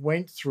that they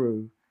went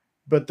through,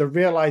 but the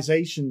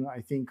realization,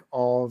 I think,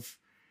 of,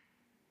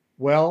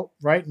 well,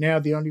 right now,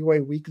 the only way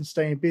we can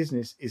stay in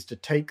business is to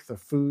take the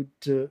food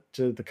to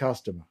the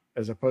customer,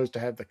 as opposed to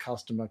have the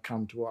customer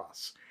come to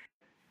us.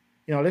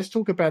 Let's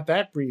talk about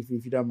that briefly,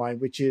 if you don't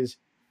mind, which is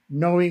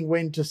knowing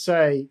when to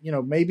say,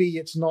 maybe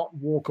it's not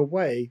walk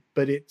away,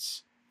 but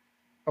it's,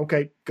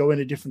 okay, go in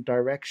a different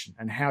direction,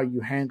 and how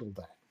you handle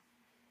that.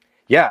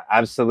 Yeah,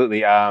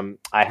 absolutely. I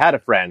had a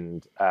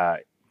friend,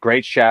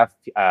 great chef,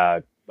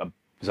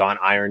 was on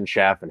Iron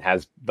Chef and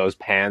has those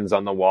pans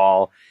on the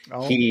wall.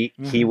 He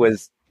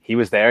was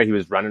there. He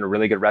was running a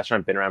really good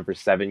restaurant, been around for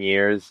 7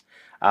 years.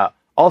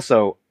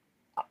 Also,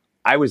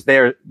 I was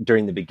there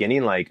during the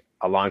beginning, like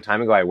a long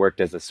time ago. I worked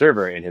as a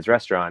server in his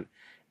restaurant,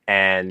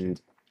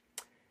 and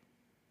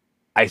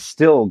I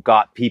still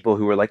got people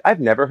who were like, I've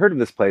never heard of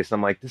this place. And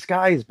I'm like, this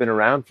guy has been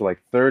around for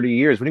like 30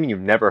 years. What do you mean you've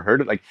never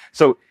heard of it?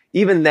 So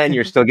even then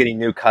you're still getting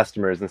new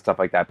customers and stuff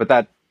like that.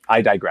 But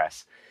I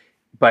digress.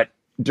 But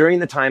during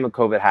the time of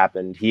COVID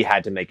happened, he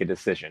had to make a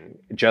decision.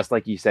 Just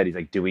like you said, he's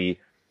like, do we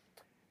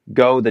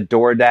go the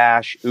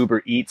DoorDash,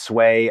 Uber Eats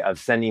way of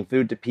sending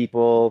food to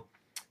people?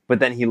 But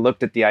then he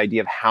looked at the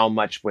idea of how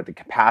much, what the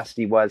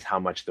capacity was, how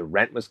much the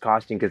rent was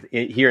costing. Because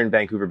here in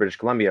Vancouver, British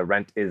Columbia,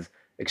 rent is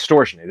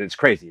extortionate. It's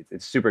crazy.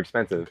 It's super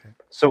expensive. Okay.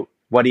 So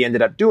what he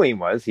ended up doing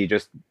was he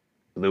just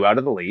blew out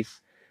of the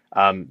lease.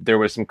 There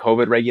was some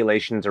COVID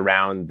regulations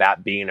around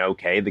that being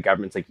okay. The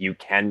government's like, you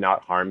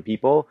cannot harm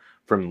people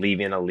from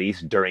leaving a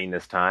lease during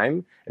this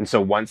time. And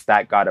so once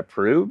that got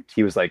approved,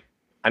 he was like,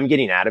 I'm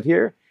getting out of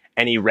here.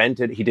 And he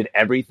did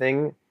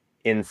everything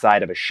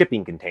inside of a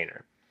shipping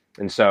container.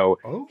 And so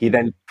he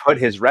then put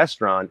his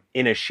restaurant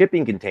in a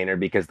shipping container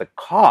because the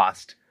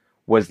cost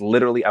was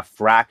literally a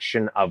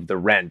fraction of the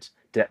rent.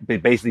 To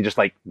basically just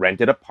like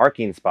rented a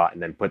parking spot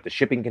and then put the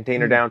shipping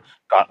container down,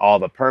 got all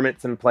the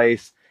permits in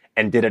place,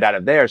 and did it out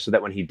of there so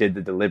that when he did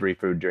the delivery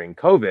food during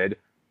COVID,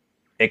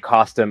 it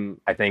cost him,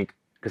 I think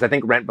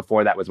rent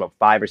before that was about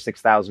 $5,000 or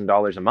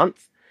 $6,000 a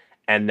month.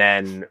 And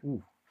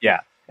then,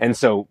 and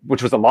so,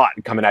 which was a lot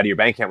coming out of your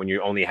bank account when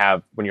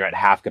you're at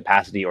half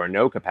capacity or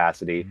no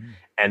capacity.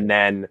 And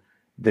then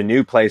the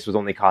new place was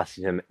only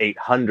costing him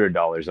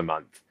 $800 a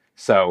month.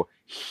 So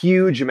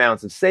huge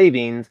amounts of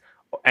savings.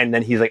 And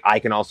then he's like, I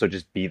can also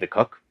just be the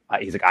cook.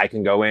 He's like, I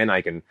can go in,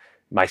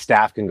 my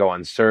staff can go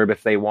on CERB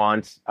if they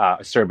want.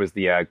 CERB was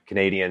the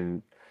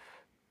Canadian,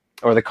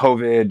 or the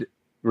COVID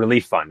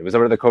relief fund. It was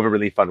whatever the COVID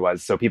relief fund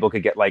was. So people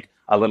could get like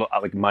a little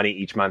like money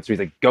each month. So he's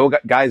like, go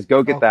guys,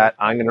 go get that.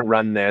 I'm going to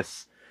run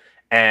this.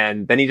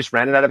 And then he just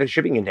ran it out of his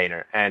shipping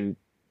container. And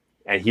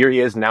here he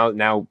is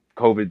now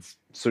COVID's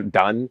sort of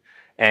done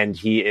and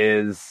he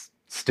is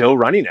still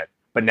running it.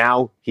 But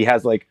now he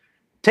has like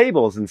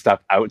tables and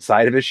stuff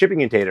outside of his shipping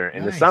container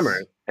in the summer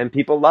and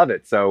people love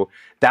it. So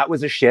that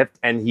was a shift.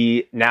 And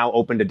he now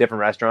opened a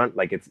different restaurant.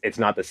 Like it's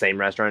not the same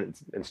restaurant.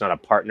 It's not a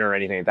partner or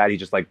anything like that. He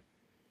just like,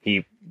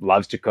 he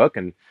loves to cook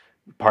and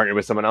partnered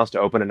with someone else to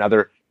open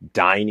another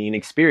dining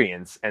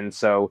experience. And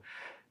so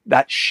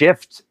that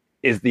shift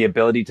is the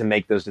ability to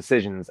make those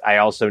decisions. I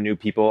also knew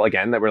people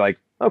again that were like,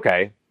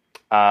 okay,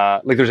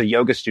 like there's a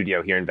yoga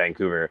studio here in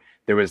Vancouver.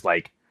 There was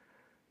like,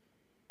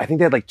 I think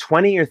they had like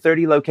 20 or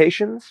 30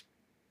 locations.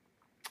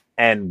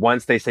 And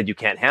once they said you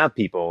can't have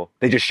people,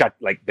 they just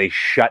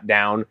shut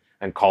down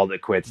and called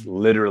it quits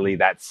literally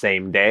that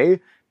same day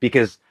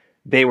because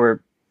they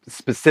were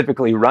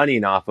specifically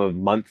running off of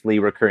monthly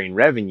recurring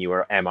revenue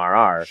or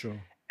MRR.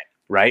 Sure.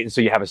 Right. And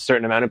so you have a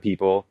certain amount of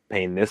people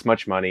paying this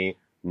much money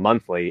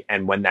monthly.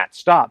 And when that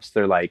stops,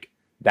 they're like,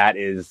 that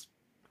is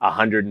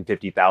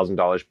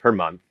 $150,000 per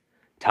month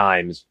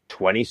times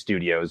 20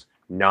 studios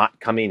not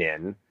coming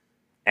in.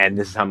 And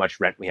this is how much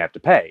rent we have to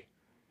pay.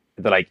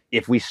 They're like,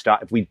 if we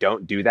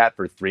don't do that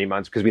for 3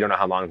 months, because we don't know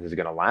how long this is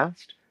going to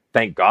last.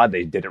 Thank God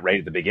they did it right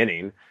at the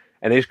beginning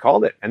and they just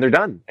called it and they're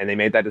done. And they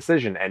made that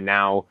decision. And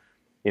now,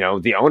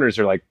 the owners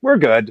are like, we're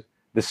good.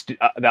 The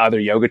other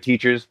yoga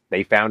teachers,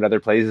 they found other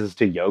places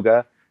to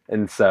yoga.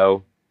 And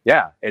so,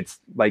 yeah, it's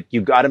like,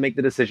 you got to make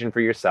the decision for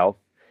yourself.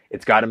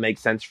 It's got to make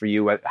sense for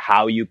you,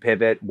 how you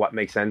pivot, what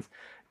makes sense.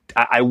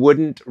 I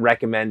wouldn't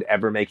recommend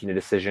ever making a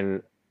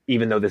decision,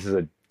 even though this is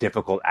a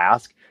difficult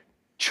ask.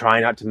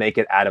 Try not to make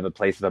it out of a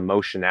place of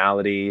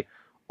emotionality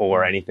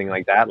or anything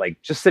like that.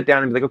 Like, just sit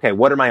down and be like, okay,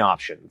 what are my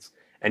options?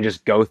 And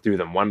just go through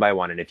them one by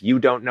one. And if you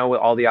don't know what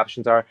all the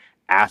options are,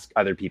 ask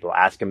other people,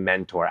 ask a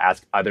mentor,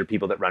 ask other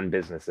people that run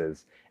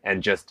businesses.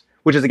 And just,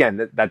 which is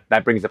again,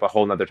 that brings up a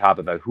whole nother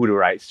topic of who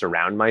do I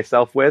surround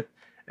myself with?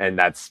 And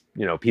that's,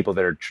 people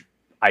that are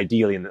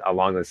ideally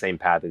along the same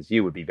path as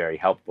you would be very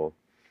helpful.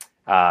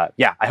 I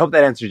hope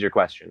that answers your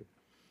question.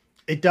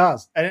 It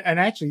does. And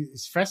actually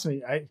it's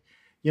fascinating.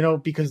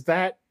 Because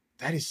that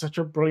is such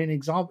a brilliant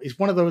example. It's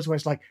one of those where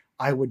it's like,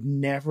 I would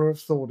never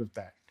have thought of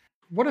that.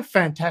 What a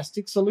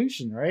fantastic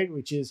solution, right?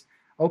 Which is,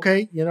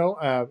 okay,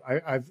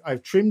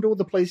 I've trimmed all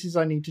the places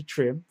I need to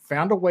trim,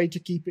 found a way to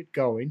keep it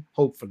going,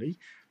 hopefully.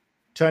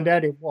 Turned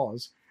out it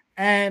was.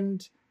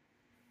 And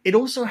it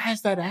also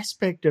has that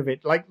aspect of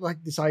it, like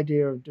this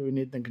idea of doing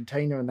it in the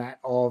container and that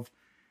of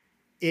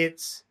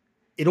it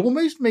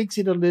almost makes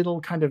it a little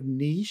kind of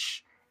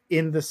niche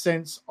in the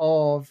sense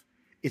of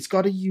it's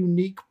got a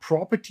unique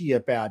property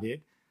about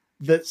it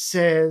that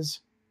says,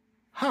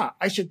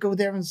 I should go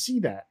there and see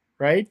that,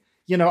 right?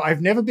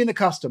 I've never been a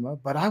customer,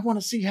 but I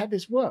want to see how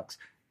this works.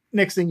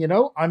 Next thing you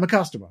know, I'm a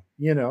customer,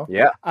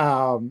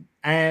 Yeah.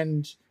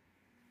 And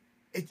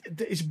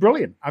it's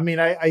brilliant. I mean,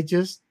 I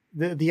just,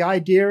 the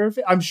idea of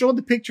it, I'm sure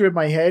the picture in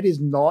my head is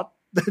not,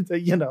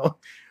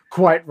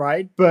 quite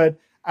right, but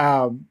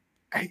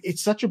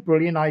it's such a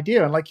brilliant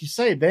idea. And like you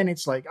say, then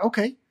it's like,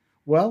 okay,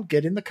 well,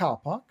 get in the car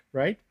park,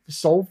 right?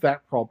 Solve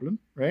that problem,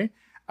 right?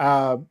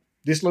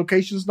 This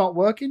location's not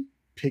working,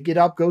 pick it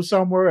up, go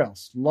somewhere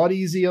else. A lot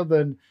easier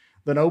than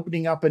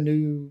opening up a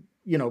new,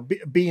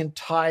 being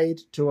tied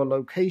to a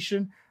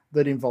location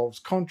that involves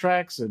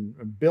contracts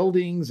and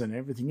buildings and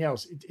everything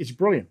else. It's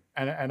brilliant.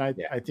 And I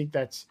think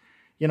that's,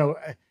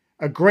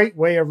 a great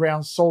way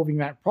around solving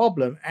that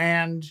problem.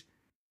 And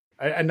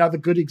another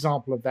good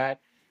example of that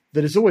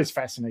has always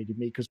fascinated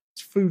me because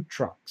it's food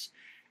trucks.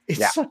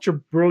 It's such a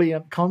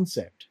brilliant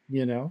concept,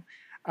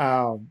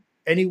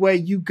 anywhere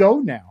you go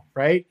now,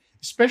 right?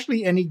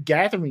 especially any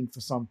gathering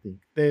for something,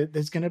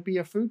 there's going to be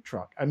a food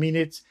truck. I mean,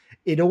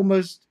 it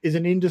almost is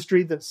an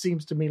industry that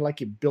seems to me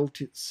like it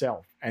built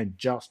itself and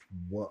just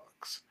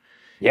works,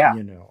 Yeah.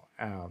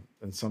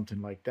 and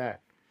something like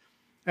that.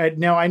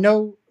 Now I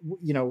know,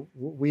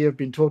 we have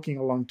been talking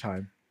a long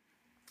time,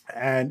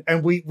 and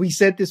we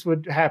said this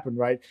would happen,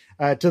 right?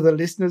 To the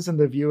listeners and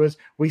the viewers,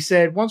 we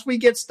said once we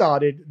get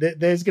started,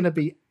 there's going to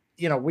be,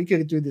 we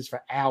could do this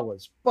for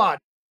hours, but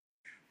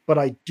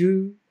I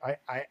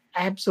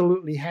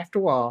absolutely have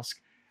to ask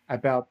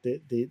about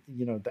the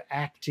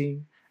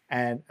acting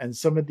and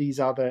some of these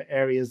other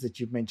areas that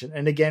you've mentioned.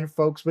 And again,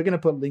 folks, we're going to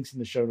put links in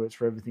the show notes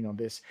for everything on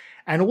this.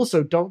 And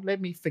also, don't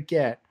let me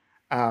forget,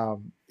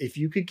 if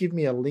you could give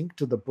me a link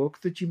to the book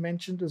that you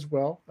mentioned as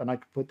well, and I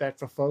could put that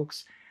for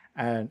folks,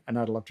 and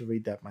I'd love to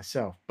read that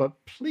myself. But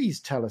please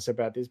tell us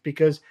about this,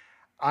 because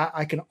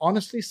I can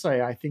honestly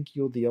say I think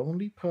you're the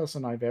only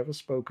person I've ever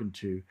spoken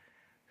to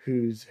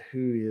who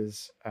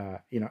is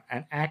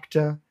an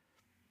actor,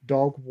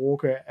 dog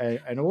walker,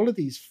 and all of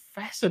these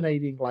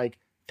fascinating, like,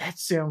 that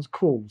sounds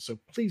cool. So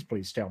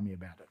please tell me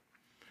about it.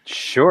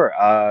 Sure.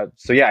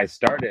 So yeah, I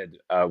started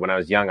when I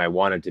was young. I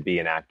wanted to be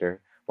an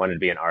actor, wanted to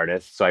be an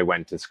artist. So I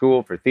went to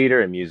school for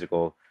theater and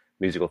musical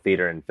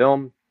theater and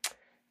film.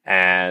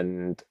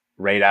 And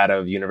right out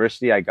of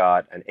university, I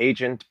got an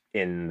agent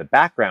in the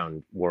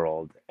background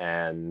world,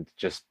 and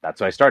just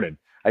that's what I started.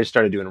 I just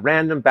started doing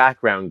random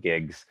background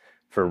gigs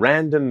for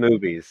random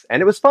movies,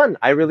 and it was fun.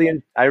 I really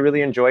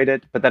enjoyed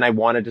it. But then I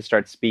wanted to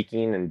start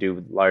speaking and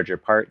do larger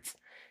parts,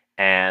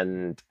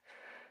 and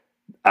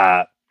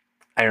uh,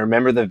 I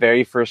remember the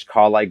very first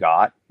call I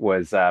got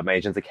was my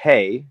agent's like,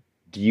 "Hey,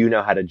 do you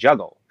know how to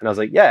juggle?" And I was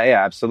like,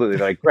 "Yeah, absolutely."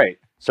 They're like, "Great."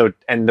 So,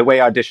 and the way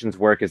auditions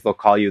work is they'll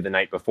call you the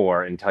night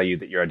before and tell you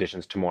that your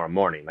audition's tomorrow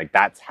morning. Like,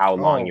 that's how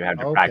long you Oh, have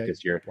to okay.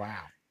 practice your,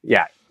 Wow.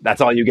 yeah,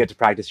 that's all you get to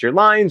practice your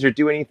lines or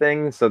do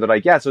anything. So they're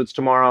like, "Yeah, so it's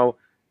tomorrow.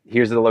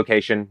 Here's the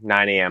location,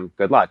 9 a.m.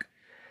 Good luck."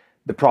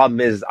 The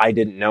problem is I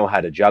didn't know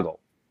how to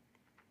juggle.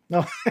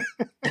 No,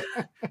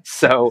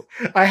 So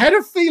I had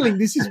a feeling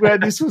this is where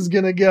this was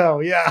going to go.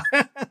 Yeah.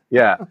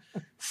 yeah.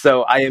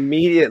 So I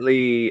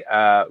immediately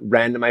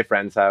ran to my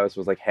friend's house,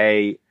 was like,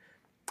 "Hey,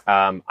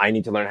 I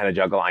need to learn how to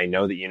juggle. I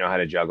know that you know how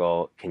to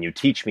juggle. Can you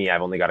teach me?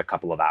 I've only got a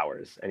couple of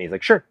hours." And he's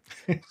like, "Sure."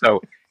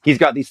 So he's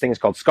got these things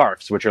called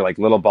scarfs, which are like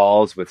little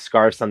balls with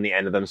scarves on the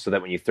end of them so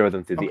that when you throw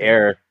them through the Okay.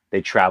 air,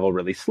 they travel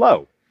really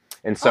slow.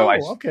 And so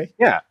Oh, okay.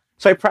 yeah.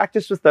 So I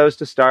practiced with those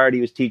to start.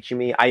 He was teaching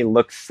me. I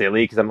look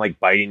silly because I'm like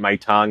biting my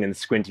tongue and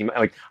squinting,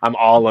 like I'm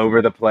all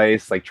over the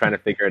place, like trying to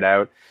figure it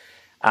out.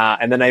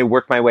 And then I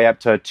work my way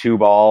up to 2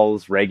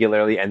 balls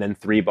regularly, and then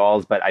 3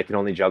 balls. But I can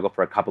only juggle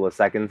for a couple of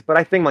seconds. But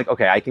I think like,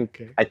 okay, I can.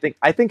 Okay. I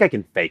think I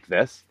can fake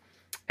this.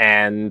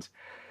 And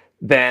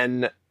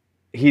then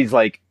he's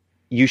like,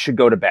 "You should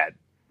go to bed.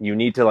 You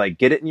need to like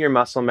get it in your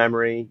muscle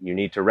memory. You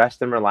need to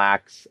rest and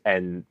relax,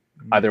 and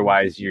Mhm.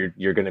 otherwise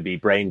you're going to be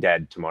brain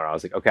dead tomorrow." I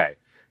was like, "Okay,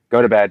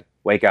 go to bed,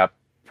 wake up,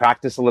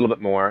 practice a little bit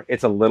more."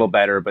 It's a little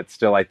better, but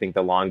still, I think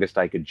the longest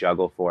I could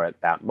juggle for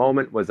at that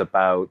moment was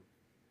about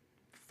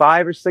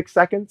 5 or 6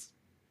 seconds.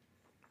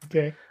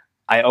 Okay.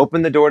 I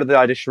open the door to the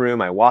audition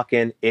room. I walk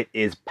in. It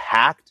is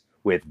packed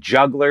with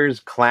jugglers,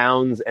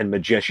 clowns, and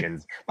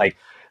magicians. Like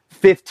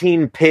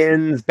 15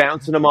 pins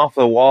bouncing them off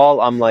the wall.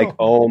 I'm like,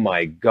 Oh, oh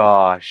my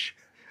gosh.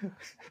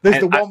 there's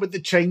And the one with the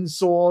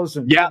chainsaws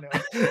and, yeah,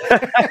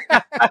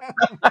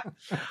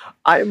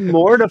 I'm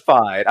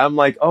mortified. I'm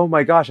like, oh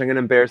my gosh, I'm going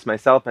to embarrass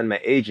myself and my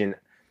agent.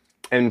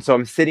 And so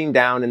I'm sitting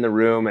down in the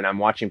room and I'm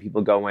watching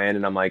people go in,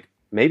 and I'm like,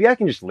 maybe I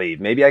can just leave.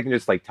 Maybe I can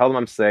just like tell them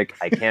I'm sick.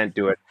 I can't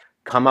do it.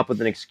 Come up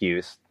with an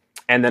excuse.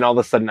 And then all of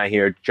a sudden I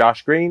hear,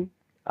 "Josh Green,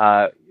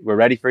 we're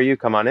ready for you.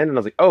 Come on in." And I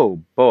was like,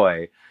 oh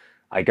boy.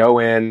 I go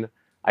in,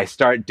 I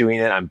start doing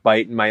it. I'm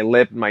biting my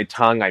lip, my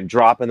tongue. I'm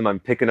dropping them. I'm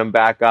picking them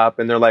back up.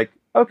 And they're like,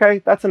 "Okay,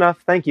 that's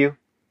enough. Thank you."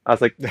 I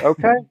was like,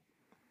 okay.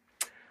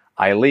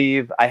 I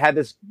leave. I had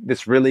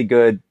this really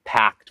good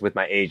pact with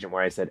my agent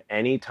where I said,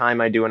 anytime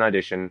I do an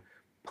audition,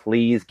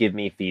 please give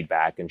me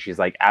feedback. And she's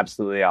like,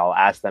 absolutely. I'll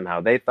ask them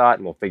how they thought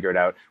and we'll figure it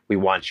out. We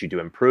want you to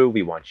improve.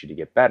 We want you to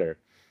get better.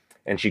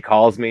 And she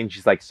calls me and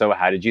she's like, "So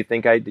how did you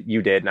think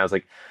you did?" And I was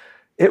like,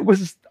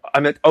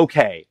 I'm like,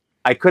 okay,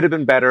 I could have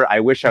been better. I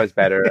wish I was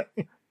better.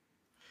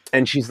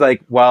 And she's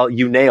like, "Well,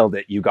 you nailed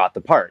it. You got the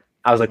part."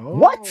 I was like,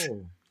 "What?"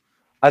 Oh.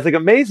 I was like,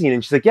 "Amazing."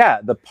 And she's like, "Yeah,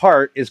 the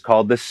part is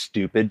called the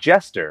stupid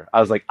jester." I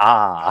was like,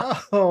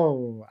 ah,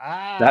 Oh.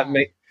 that Ah.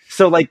 make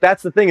so like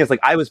that's the thing is like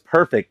I was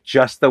perfect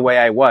just the way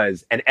I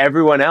was, and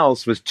everyone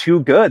else was too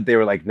good. They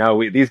were like,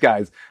 "No, these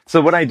guys."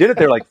 So when I did it,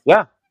 they're like,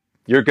 "Yeah,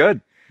 you're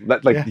good.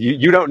 Like Yeah.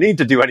 you don't need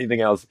to do anything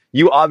else.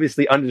 You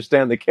obviously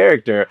understand the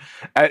character."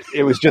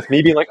 It was just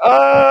me being like,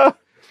 "Ah."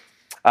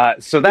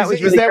 So that Is, was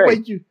is really that great.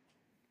 when you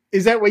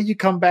is that where you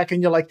come back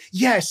and you're like,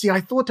 yeah, see, I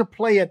thought to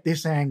play at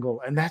this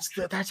angle, and that's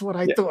what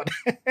I Yeah. thought.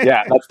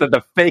 Yeah, that's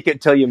the fake it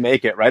till you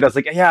make it, right? I was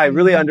like, yeah, I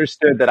really Mhm.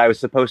 understood that I was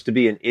supposed to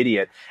be an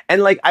idiot.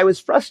 And like I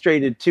was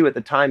frustrated too at the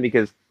time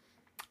because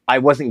I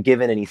wasn't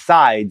given any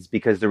sides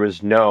because there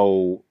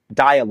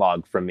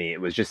dialogue from me.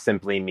 It was just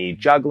simply me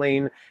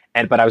juggling,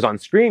 but I was on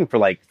screen for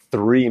like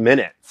 3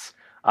 minutes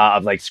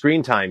of like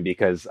screen time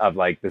because of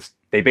like this.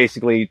 They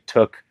basically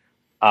took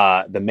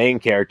the main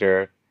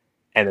character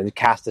and then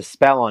cast a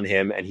spell on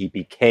him, and he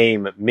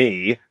became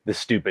me, the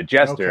stupid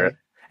jester, Okay.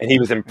 and he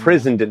was Yeah.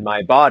 imprisoned in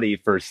my body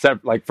for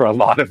for a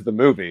lot of the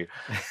movie,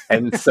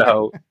 and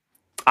so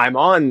I'm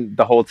on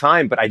the whole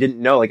time, but I didn't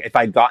know like if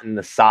I'd gotten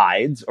the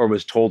sides or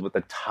was told what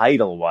the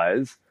title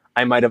was,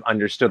 I might have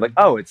understood like,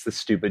 oh, it's the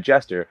stupid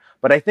jester.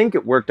 But I think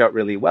it worked out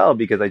really well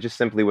because I just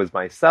simply was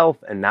myself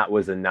and that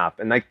was enough.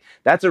 And like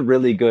that's a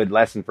really good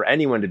lesson for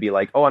anyone to be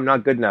like, oh, I'm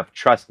not good enough.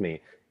 Trust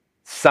me.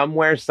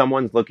 Somewhere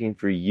someone's looking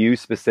for you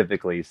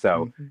specifically.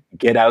 So Mhm.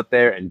 get out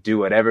there and do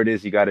whatever it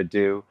is you got to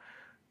do.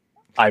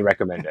 I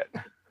recommend it.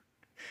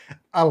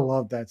 I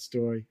love that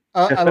story.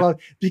 I love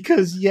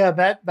because yeah,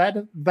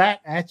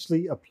 that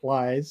actually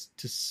applies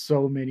to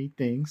so many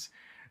things,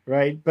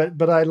 right?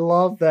 But I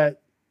love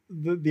that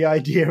the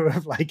idea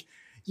of like,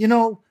 you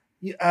know,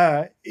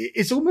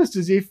 it's almost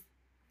as if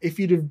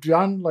you'd have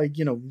done like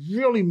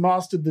really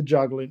mastered the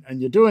juggling, and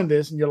you're doing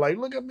this, and you're like,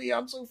 look at me,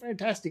 I'm so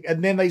fantastic,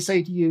 and then they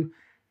say to you,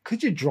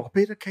 could you drop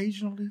it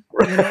occasionally?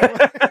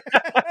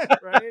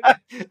 Right?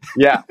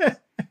 Yeah.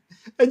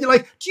 And you're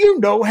like, do you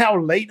know how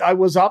late I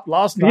was up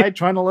last night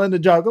trying to learn to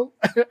juggle?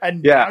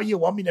 And Yeah. now you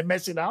want me to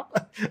mess it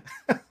up?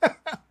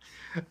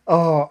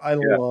 Oh, I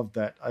Yeah. love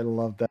that. I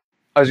love that.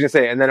 I was going to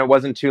say, and then it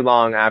wasn't too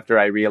long after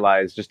I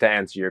realized, just to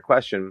answer your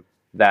question,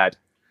 that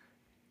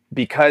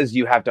because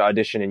you have to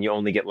audition and you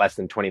only get less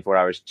than 24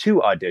 hours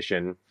to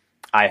audition,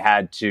 I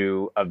had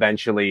to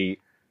eventually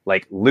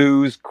like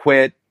lose,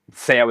 quit,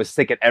 say I was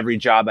sick at every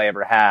job I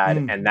ever had.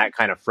 And that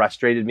kind of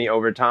frustrated me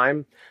over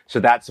time. So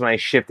that's when I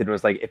shifted and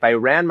was like, if I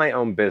ran my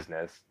own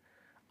business,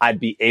 I'd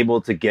be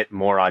able to get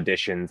more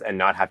auditions and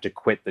not have to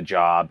quit the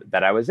job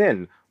that I was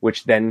in,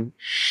 which then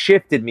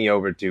shifted me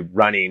over to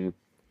running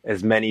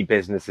as many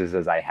businesses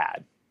as I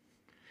had.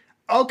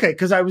 Okay,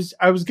 because I was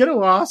going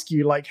to ask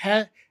you like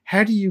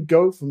how do you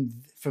go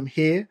from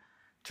here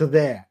to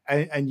there,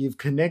 and you've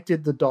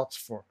connected the dots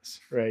for us,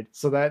 right?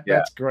 So Yeah.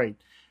 that's great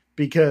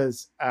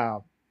because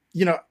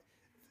you know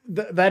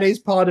that is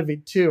part of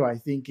it too. I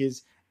think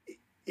is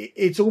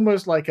it's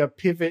almost like a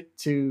pivot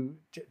to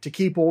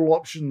keep all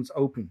options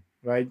open,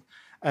 right?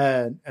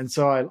 And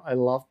so I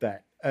love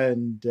that.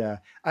 And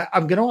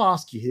I'm going to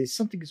ask you here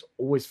something that's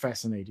always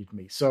fascinated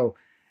me. So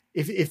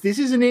if this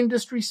is an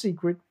industry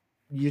secret,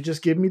 you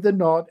just give me the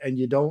nod, and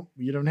you don't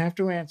have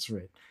to answer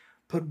it.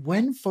 But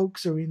when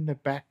folks are in the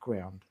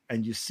background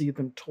and you see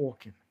them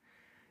talking,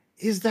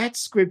 is that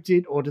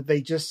scripted, or do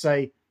they just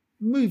say,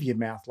 "Move your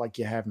mouth like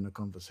you're having a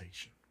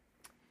conversation"?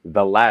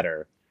 The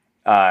latter.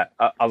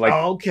 Like,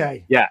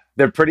 Okay. yeah,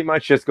 they're pretty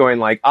much just going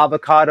like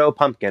avocado,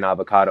 pumpkin,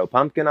 avocado,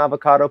 pumpkin,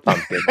 avocado,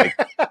 pumpkin. Like,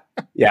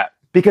 yeah,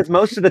 because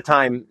most of the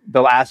time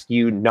they'll ask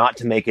you not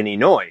to make any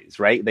noise,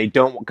 right? They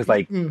don't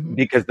Mm-hmm.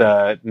 because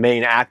the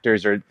main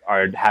actors are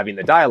having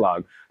the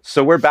dialogue.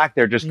 So we're back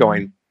there just Mm-hmm.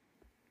 going,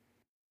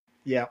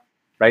 Yeah.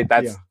 right?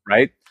 Yeah. That's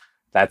right.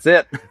 That's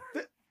it.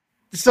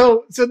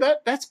 So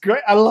that's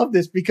great. I love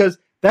this because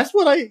that's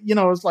what I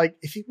was like,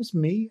 if it was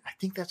me, I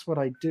think that's what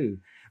I'd do.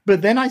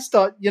 But then I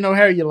start,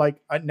 how you're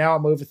like, now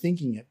I'm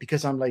overthinking it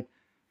because I'm like,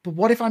 but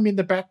what if I'm in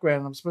the background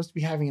and I'm supposed to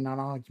be having an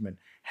argument?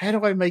 How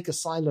do I make a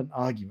silent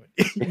argument?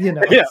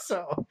 Yeah.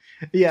 So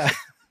yeah.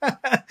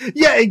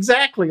 Yeah,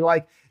 exactly.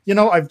 Like,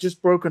 I've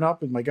just broken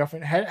up with my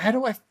girlfriend. How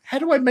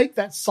do I make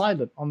that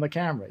silent on the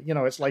camera?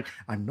 It's like,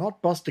 I'm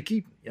not Buster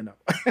Keaton.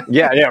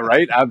 Yeah,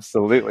 right.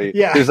 Absolutely.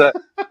 Yeah.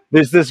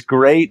 There's this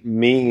great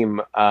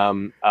meme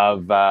of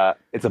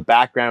it's a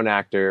background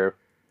actor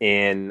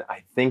in,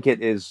 I think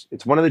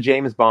it's one of the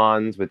James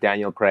Bonds with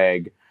Daniel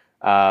Craig.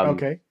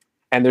 Okay.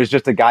 And there's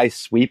just a guy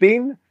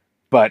sweeping,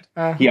 but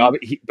Uh-huh.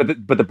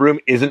 but the broom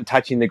isn't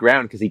touching the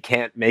ground because he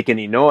can't make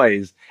any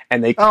noise,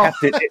 and they Oh,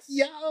 kept it.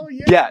 yeah, oh,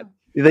 yeah.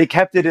 Yeah, they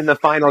kept it in the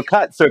final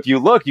cut. So if you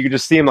look, you can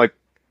just see him like,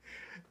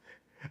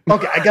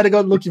 Okay, I got to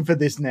go looking for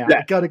this now. yeah,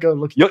 I got to go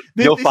looking.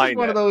 you'll This is find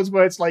one of it. those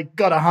where it's like,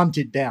 got to hunt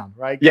it down,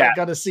 right? Yeah,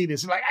 Got to see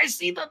this. Like, I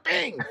see the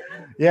thing.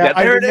 yeah, Yeah,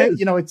 I there it remember,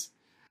 is. it's,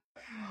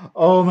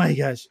 oh my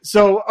gosh.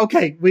 So,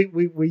 okay, we're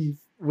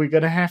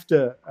going to have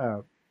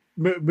to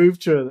move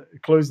to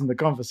closing the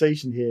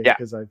conversation here Yeah,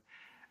 because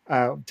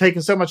I've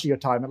taken so much of your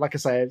time. And like I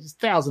say, there's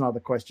 1,000 other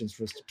questions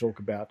for us to talk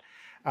about.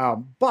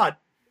 But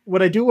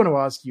what I do want to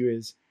ask you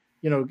is,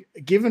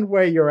 given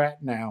where you're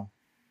at now,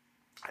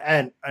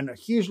 and a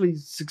hugely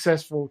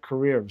successful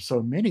career of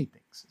so many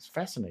things. It's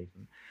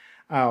fascinating.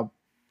 Uh,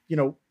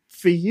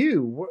 for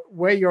you,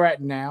 where you're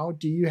at now,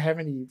 do you have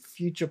any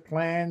future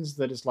plans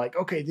that is like,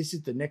 okay, this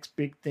is the next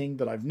big thing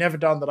that I've never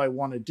done that I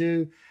want to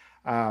do?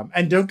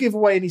 And don't give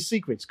away any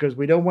secrets because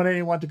we don't want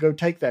anyone to go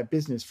take that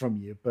business from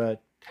you.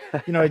 But,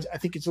 I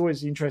think it's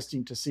always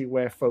interesting to see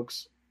where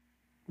folks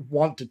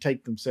want to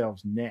take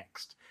themselves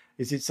next.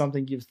 Is it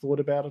something you've thought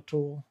about at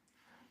all?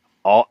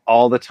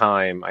 all the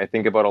time. I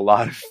think about a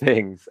lot of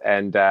things,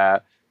 and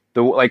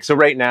so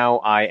right now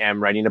I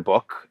am writing a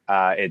book.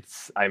 I'm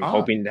Ah,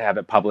 hoping to have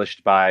it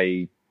published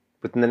by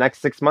within the next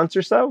 6 months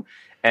or so.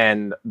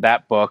 And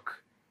that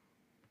book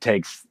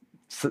takes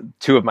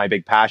two of my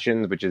big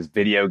passions, which is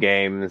video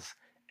games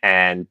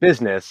and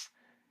business,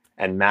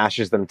 and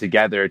mashes them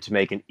together to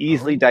make an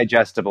easily Oh,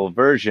 digestible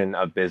version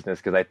of business.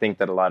 Because I think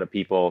that a lot of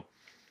people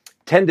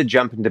tend to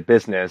jump into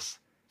business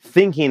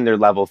thinking they're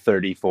level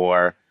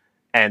 34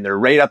 and they're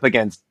right up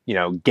against,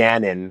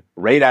 Ganon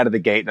right out of the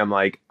gate. And I'm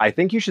like, I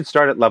think you should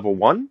start at level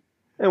 1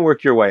 and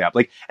work your way up.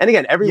 Like, and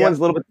again, everyone's yep,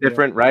 a little bit yep.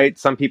 different, right?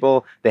 Some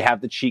people, they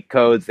have the cheat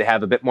codes, they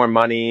have a bit more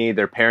money,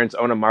 their parents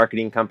own a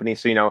marketing company.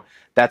 So,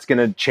 that's going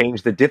to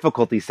change the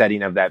difficulty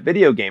setting of that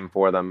video game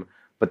for them.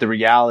 But the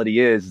reality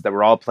is that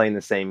we're all playing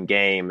the same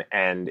game,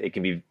 and it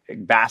can be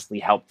vastly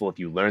helpful if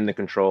you learn the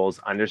controls,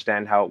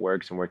 understand how it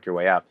works, and work your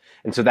way up.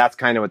 And so that's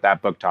kind of what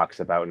that book talks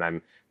about. And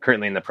I'm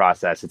currently in the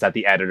process. It's at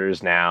the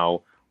editors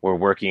now. We're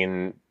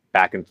working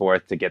back and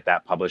forth to get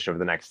that published over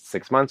the next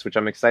 6 months, which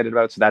I'm excited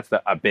about. So that's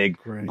a big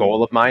Great.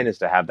 goal of mine, is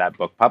to have that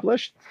book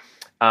published.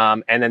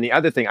 And then the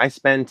other thing, I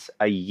spent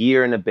a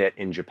year and a bit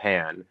in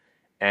Japan,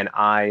 and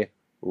I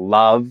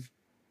love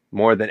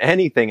more than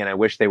anything, and I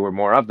wish they were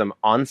more of them,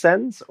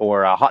 onsens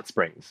or hot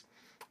springs.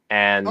 Oh,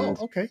 And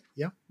okay.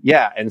 Yeah.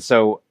 yeah, and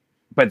so,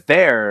 but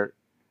there,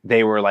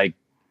 they were like,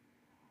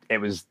 it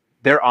was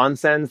their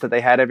onsens that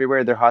they had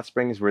everywhere. Their hot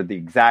springs were the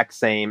exact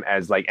same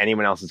as like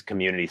anyone else's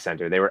community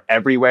center. They were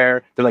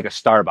everywhere. They're like a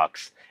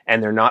Starbucks,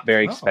 and they're not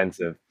very Oh,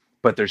 expensive,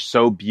 but they're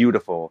so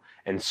beautiful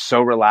and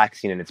so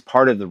relaxing. And it's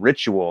part of the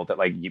ritual that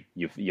like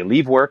you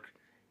leave work,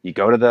 you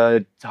go to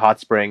the hot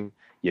spring,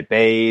 you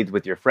bathe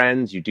with your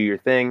friends, you do your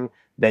thing.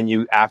 Then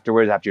you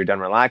afterwards, after you're done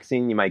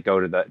relaxing, you might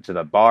go to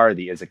the bar,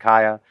 the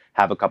izakaya,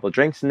 have a couple of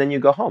drinks, and then you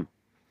go home.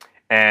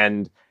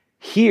 And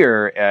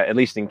here, at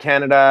least in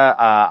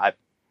Canada,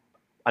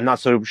 I'm not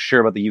so sure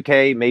about the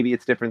UK. Maybe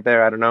it's different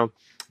there. I don't know.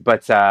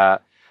 But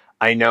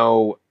I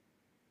know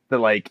that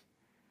like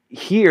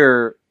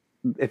here,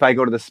 if I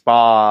go to the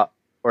spa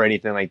or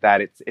anything like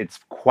that, it's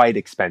quite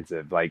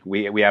expensive. Like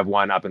we have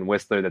one up in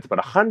Whistler that's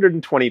about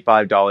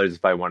 $125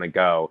 if I want to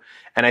go.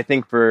 And I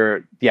think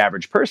for the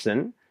average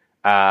person,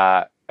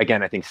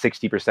 again, I think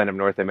 60% of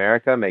North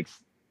America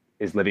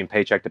is living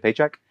paycheck to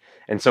paycheck.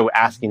 And so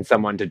asking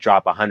someone to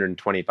drop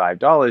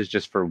 $125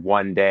 just for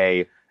one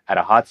day at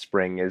a hot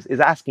spring is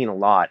asking a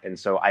lot. And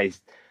so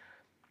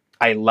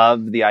I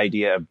love the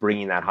idea of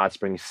bringing that hot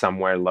spring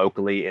somewhere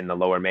locally in the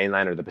Lower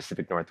Mainland or the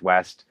Pacific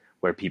Northwest,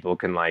 where people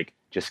can like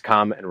just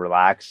come and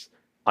relax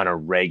on a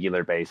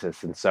regular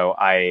basis. And so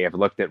I have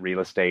looked at real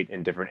estate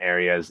in different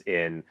areas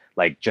in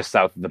like just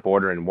south of the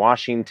border in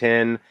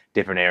Washington,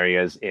 different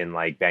areas in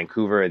like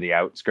Vancouver, the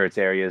outskirts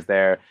areas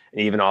there,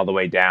 and even all the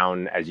way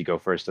down as you go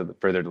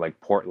further to like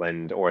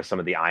Portland or some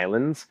of the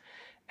islands.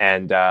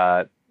 And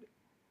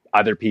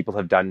other people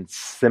have done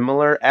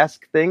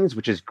similar-esque things,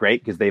 which is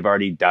great because they've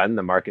already done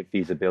the market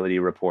feasibility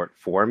report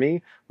for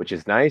me, which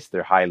is nice.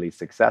 They're highly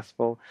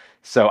successful.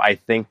 So I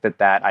think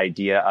that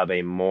idea of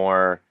a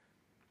more,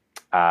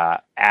 I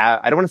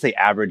don't want to say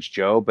average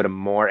Joe, but a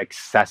more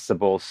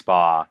accessible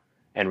spa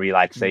and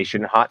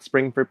relaxation hot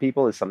spring for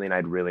people is something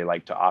I'd really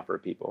like to offer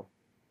people.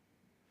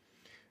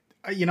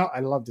 I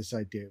love this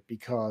idea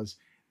because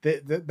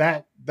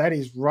that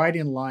is right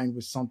in line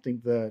with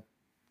something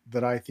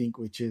that I think,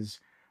 which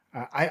is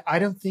I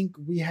don't think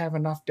we have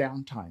enough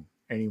downtime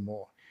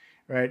anymore,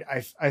 right?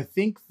 I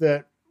think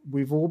that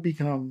we've all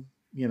become,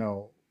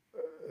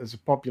 as a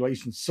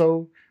population,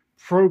 so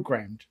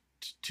programmed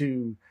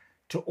to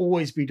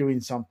always be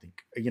doing something,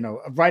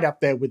 right up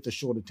there with the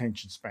short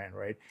attention span,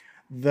 right?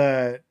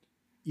 The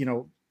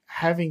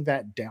having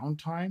that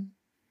downtime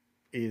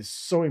is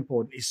so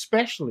important,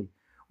 especially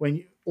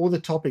when all the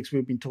topics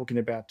we've been talking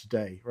about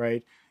today,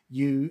 right?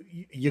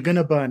 You're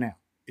gonna burn out.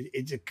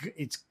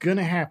 It's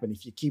gonna happen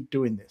if you keep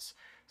doing this.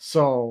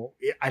 So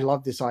I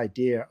love this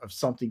idea of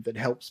something that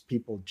helps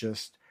people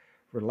just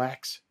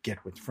relax,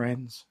 get with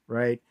friends,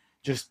 right?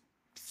 Just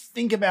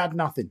think about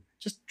nothing.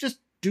 Just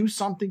do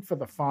something for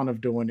the fun of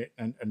doing it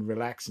and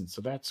relaxing.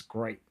 So that's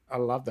great. I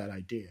love that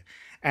idea.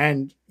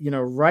 And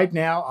right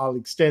now I'll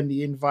extend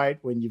the invite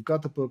when you've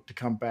got the book to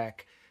come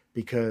back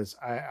because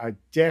I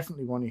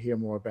definitely want to hear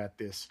more about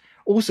this.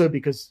 Also,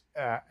 because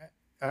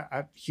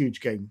a huge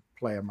game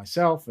player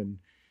myself, and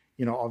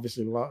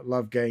obviously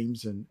love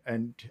games,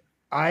 and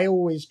I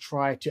always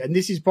try to. And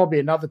this is probably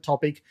another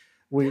topic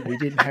we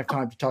didn't have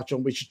time to touch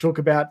on. We should talk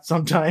about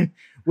sometime,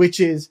 which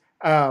is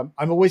I'm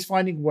always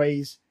finding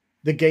ways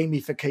the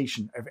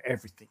gamification of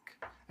everything,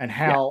 and Yeah.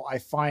 how I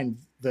find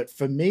that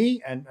for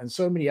me and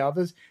so many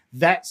others,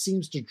 that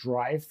seems to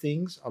drive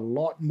things a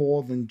lot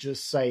more than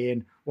just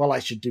saying, well, I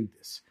should do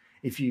this.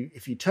 If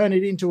you turn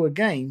it into a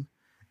game,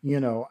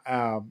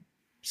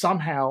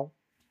 somehow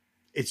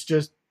it's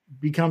just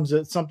becomes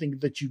something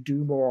that you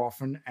do more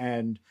often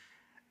and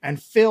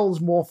feels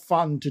more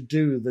fun to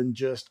do than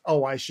just,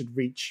 oh, I should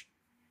reach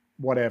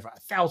whatever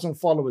 1,000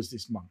 followers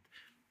this month.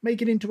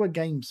 Make it into a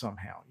game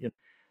somehow.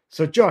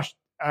 So Josh,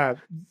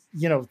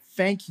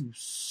 thank you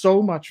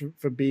so much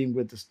for being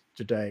with us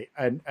today.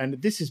 And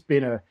this has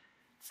been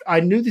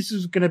I knew this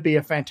was going to be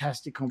a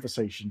fantastic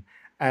conversation.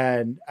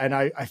 And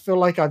I feel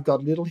like I've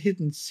got little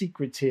hidden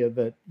secrets here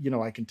that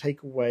I can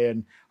take away,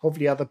 and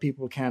hopefully other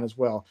people can as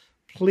well.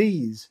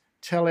 Please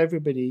tell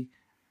everybody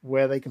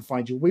where they can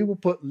find you. We will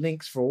put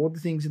links for all the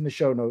things in the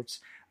show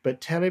notes,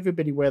 but tell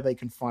everybody where they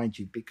can find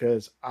you,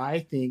 because I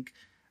think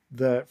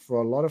that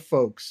for a lot of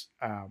folks,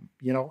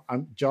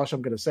 I'm Josh,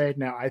 I'm going to say it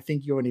now, I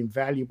think you're an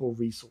invaluable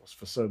resource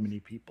for so many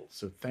people.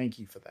 So thank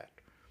you for that.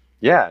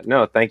 Yeah,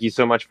 no, thank you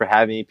so much for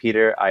having me,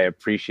 Peter. I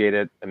appreciate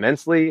it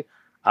immensely.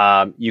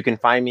 You can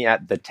find me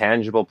at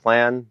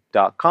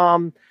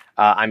thetangibleplan.com.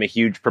 I'm a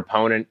huge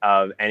proponent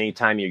of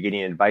anytime you're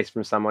getting advice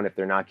from someone, if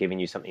they're not giving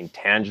you something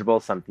tangible,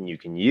 something you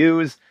can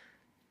use,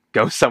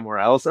 go somewhere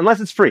else.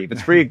 Unless it's free. If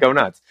it's free, go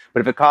nuts.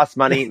 But if it costs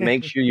money,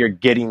 make sure you're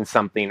getting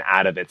something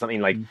out of it,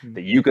 something like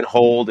that you can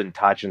hold and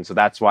touch. And so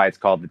that's why it's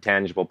called The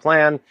Tangible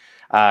Plan.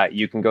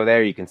 You can go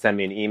there. You can send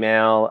me an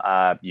email.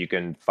 You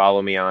can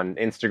follow me on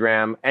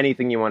Instagram.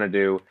 Anything you want to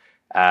do.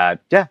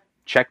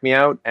 Check me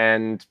out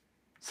and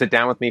sit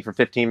down with me for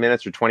 15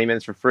 minutes or 20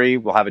 minutes for free.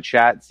 We'll have a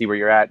chat, see where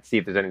you're at, see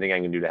if there's anything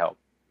I can do to help.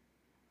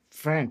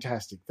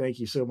 Fantastic. Thank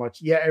you so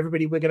much. Yeah,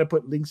 everybody, we're going to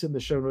put links in the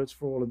show notes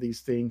for all of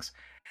these things.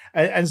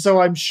 And so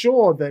I'm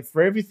sure that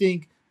for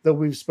everything that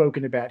we've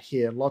spoken about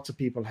here, lots of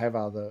people have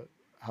other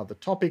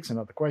topics and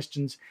other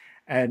questions,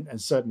 and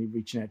certainly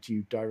reaching out to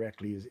you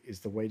directly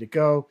is the way to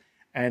go.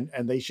 And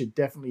they should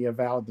definitely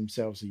avail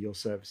themselves of your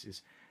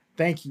services.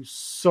 Thank you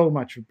so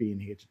much for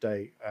being here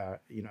today.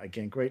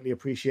 Again, greatly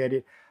appreciate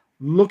it.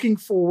 Looking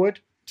forward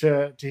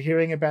to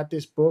hearing about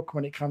this book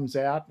when it comes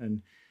out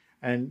and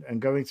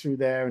going through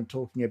there and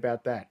talking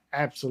about that.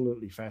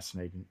 Absolutely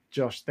fascinating.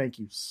 Josh, thank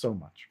you so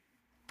much.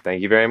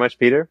 Thank you very much,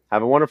 Peter.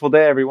 Have a wonderful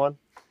day, everyone.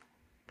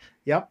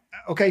 Yep.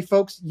 Okay,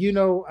 folks, you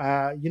know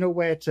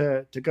where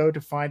to go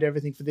to find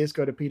everything for this.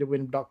 Go to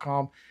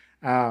peterwitham.com.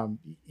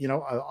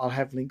 I'll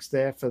have links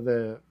there for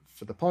the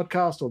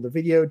podcast or the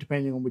video,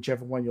 depending on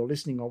whichever one you're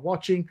listening or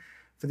watching.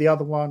 For the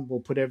other one,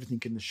 we'll put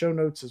everything in the show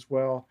notes as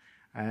well.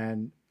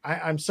 And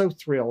I'm so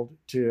thrilled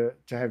to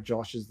have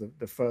Josh as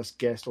the first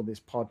guest on this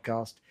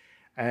podcast.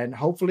 And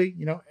hopefully,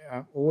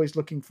 I'm always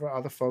looking for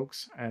other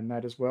folks and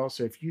that as well.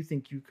 So if you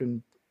think you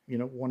can,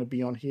 want to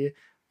be on here,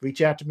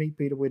 reach out to me,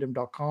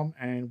 peterwitham.com,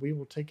 and we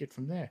will take it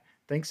from there.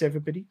 Thanks,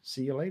 everybody.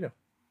 See you later.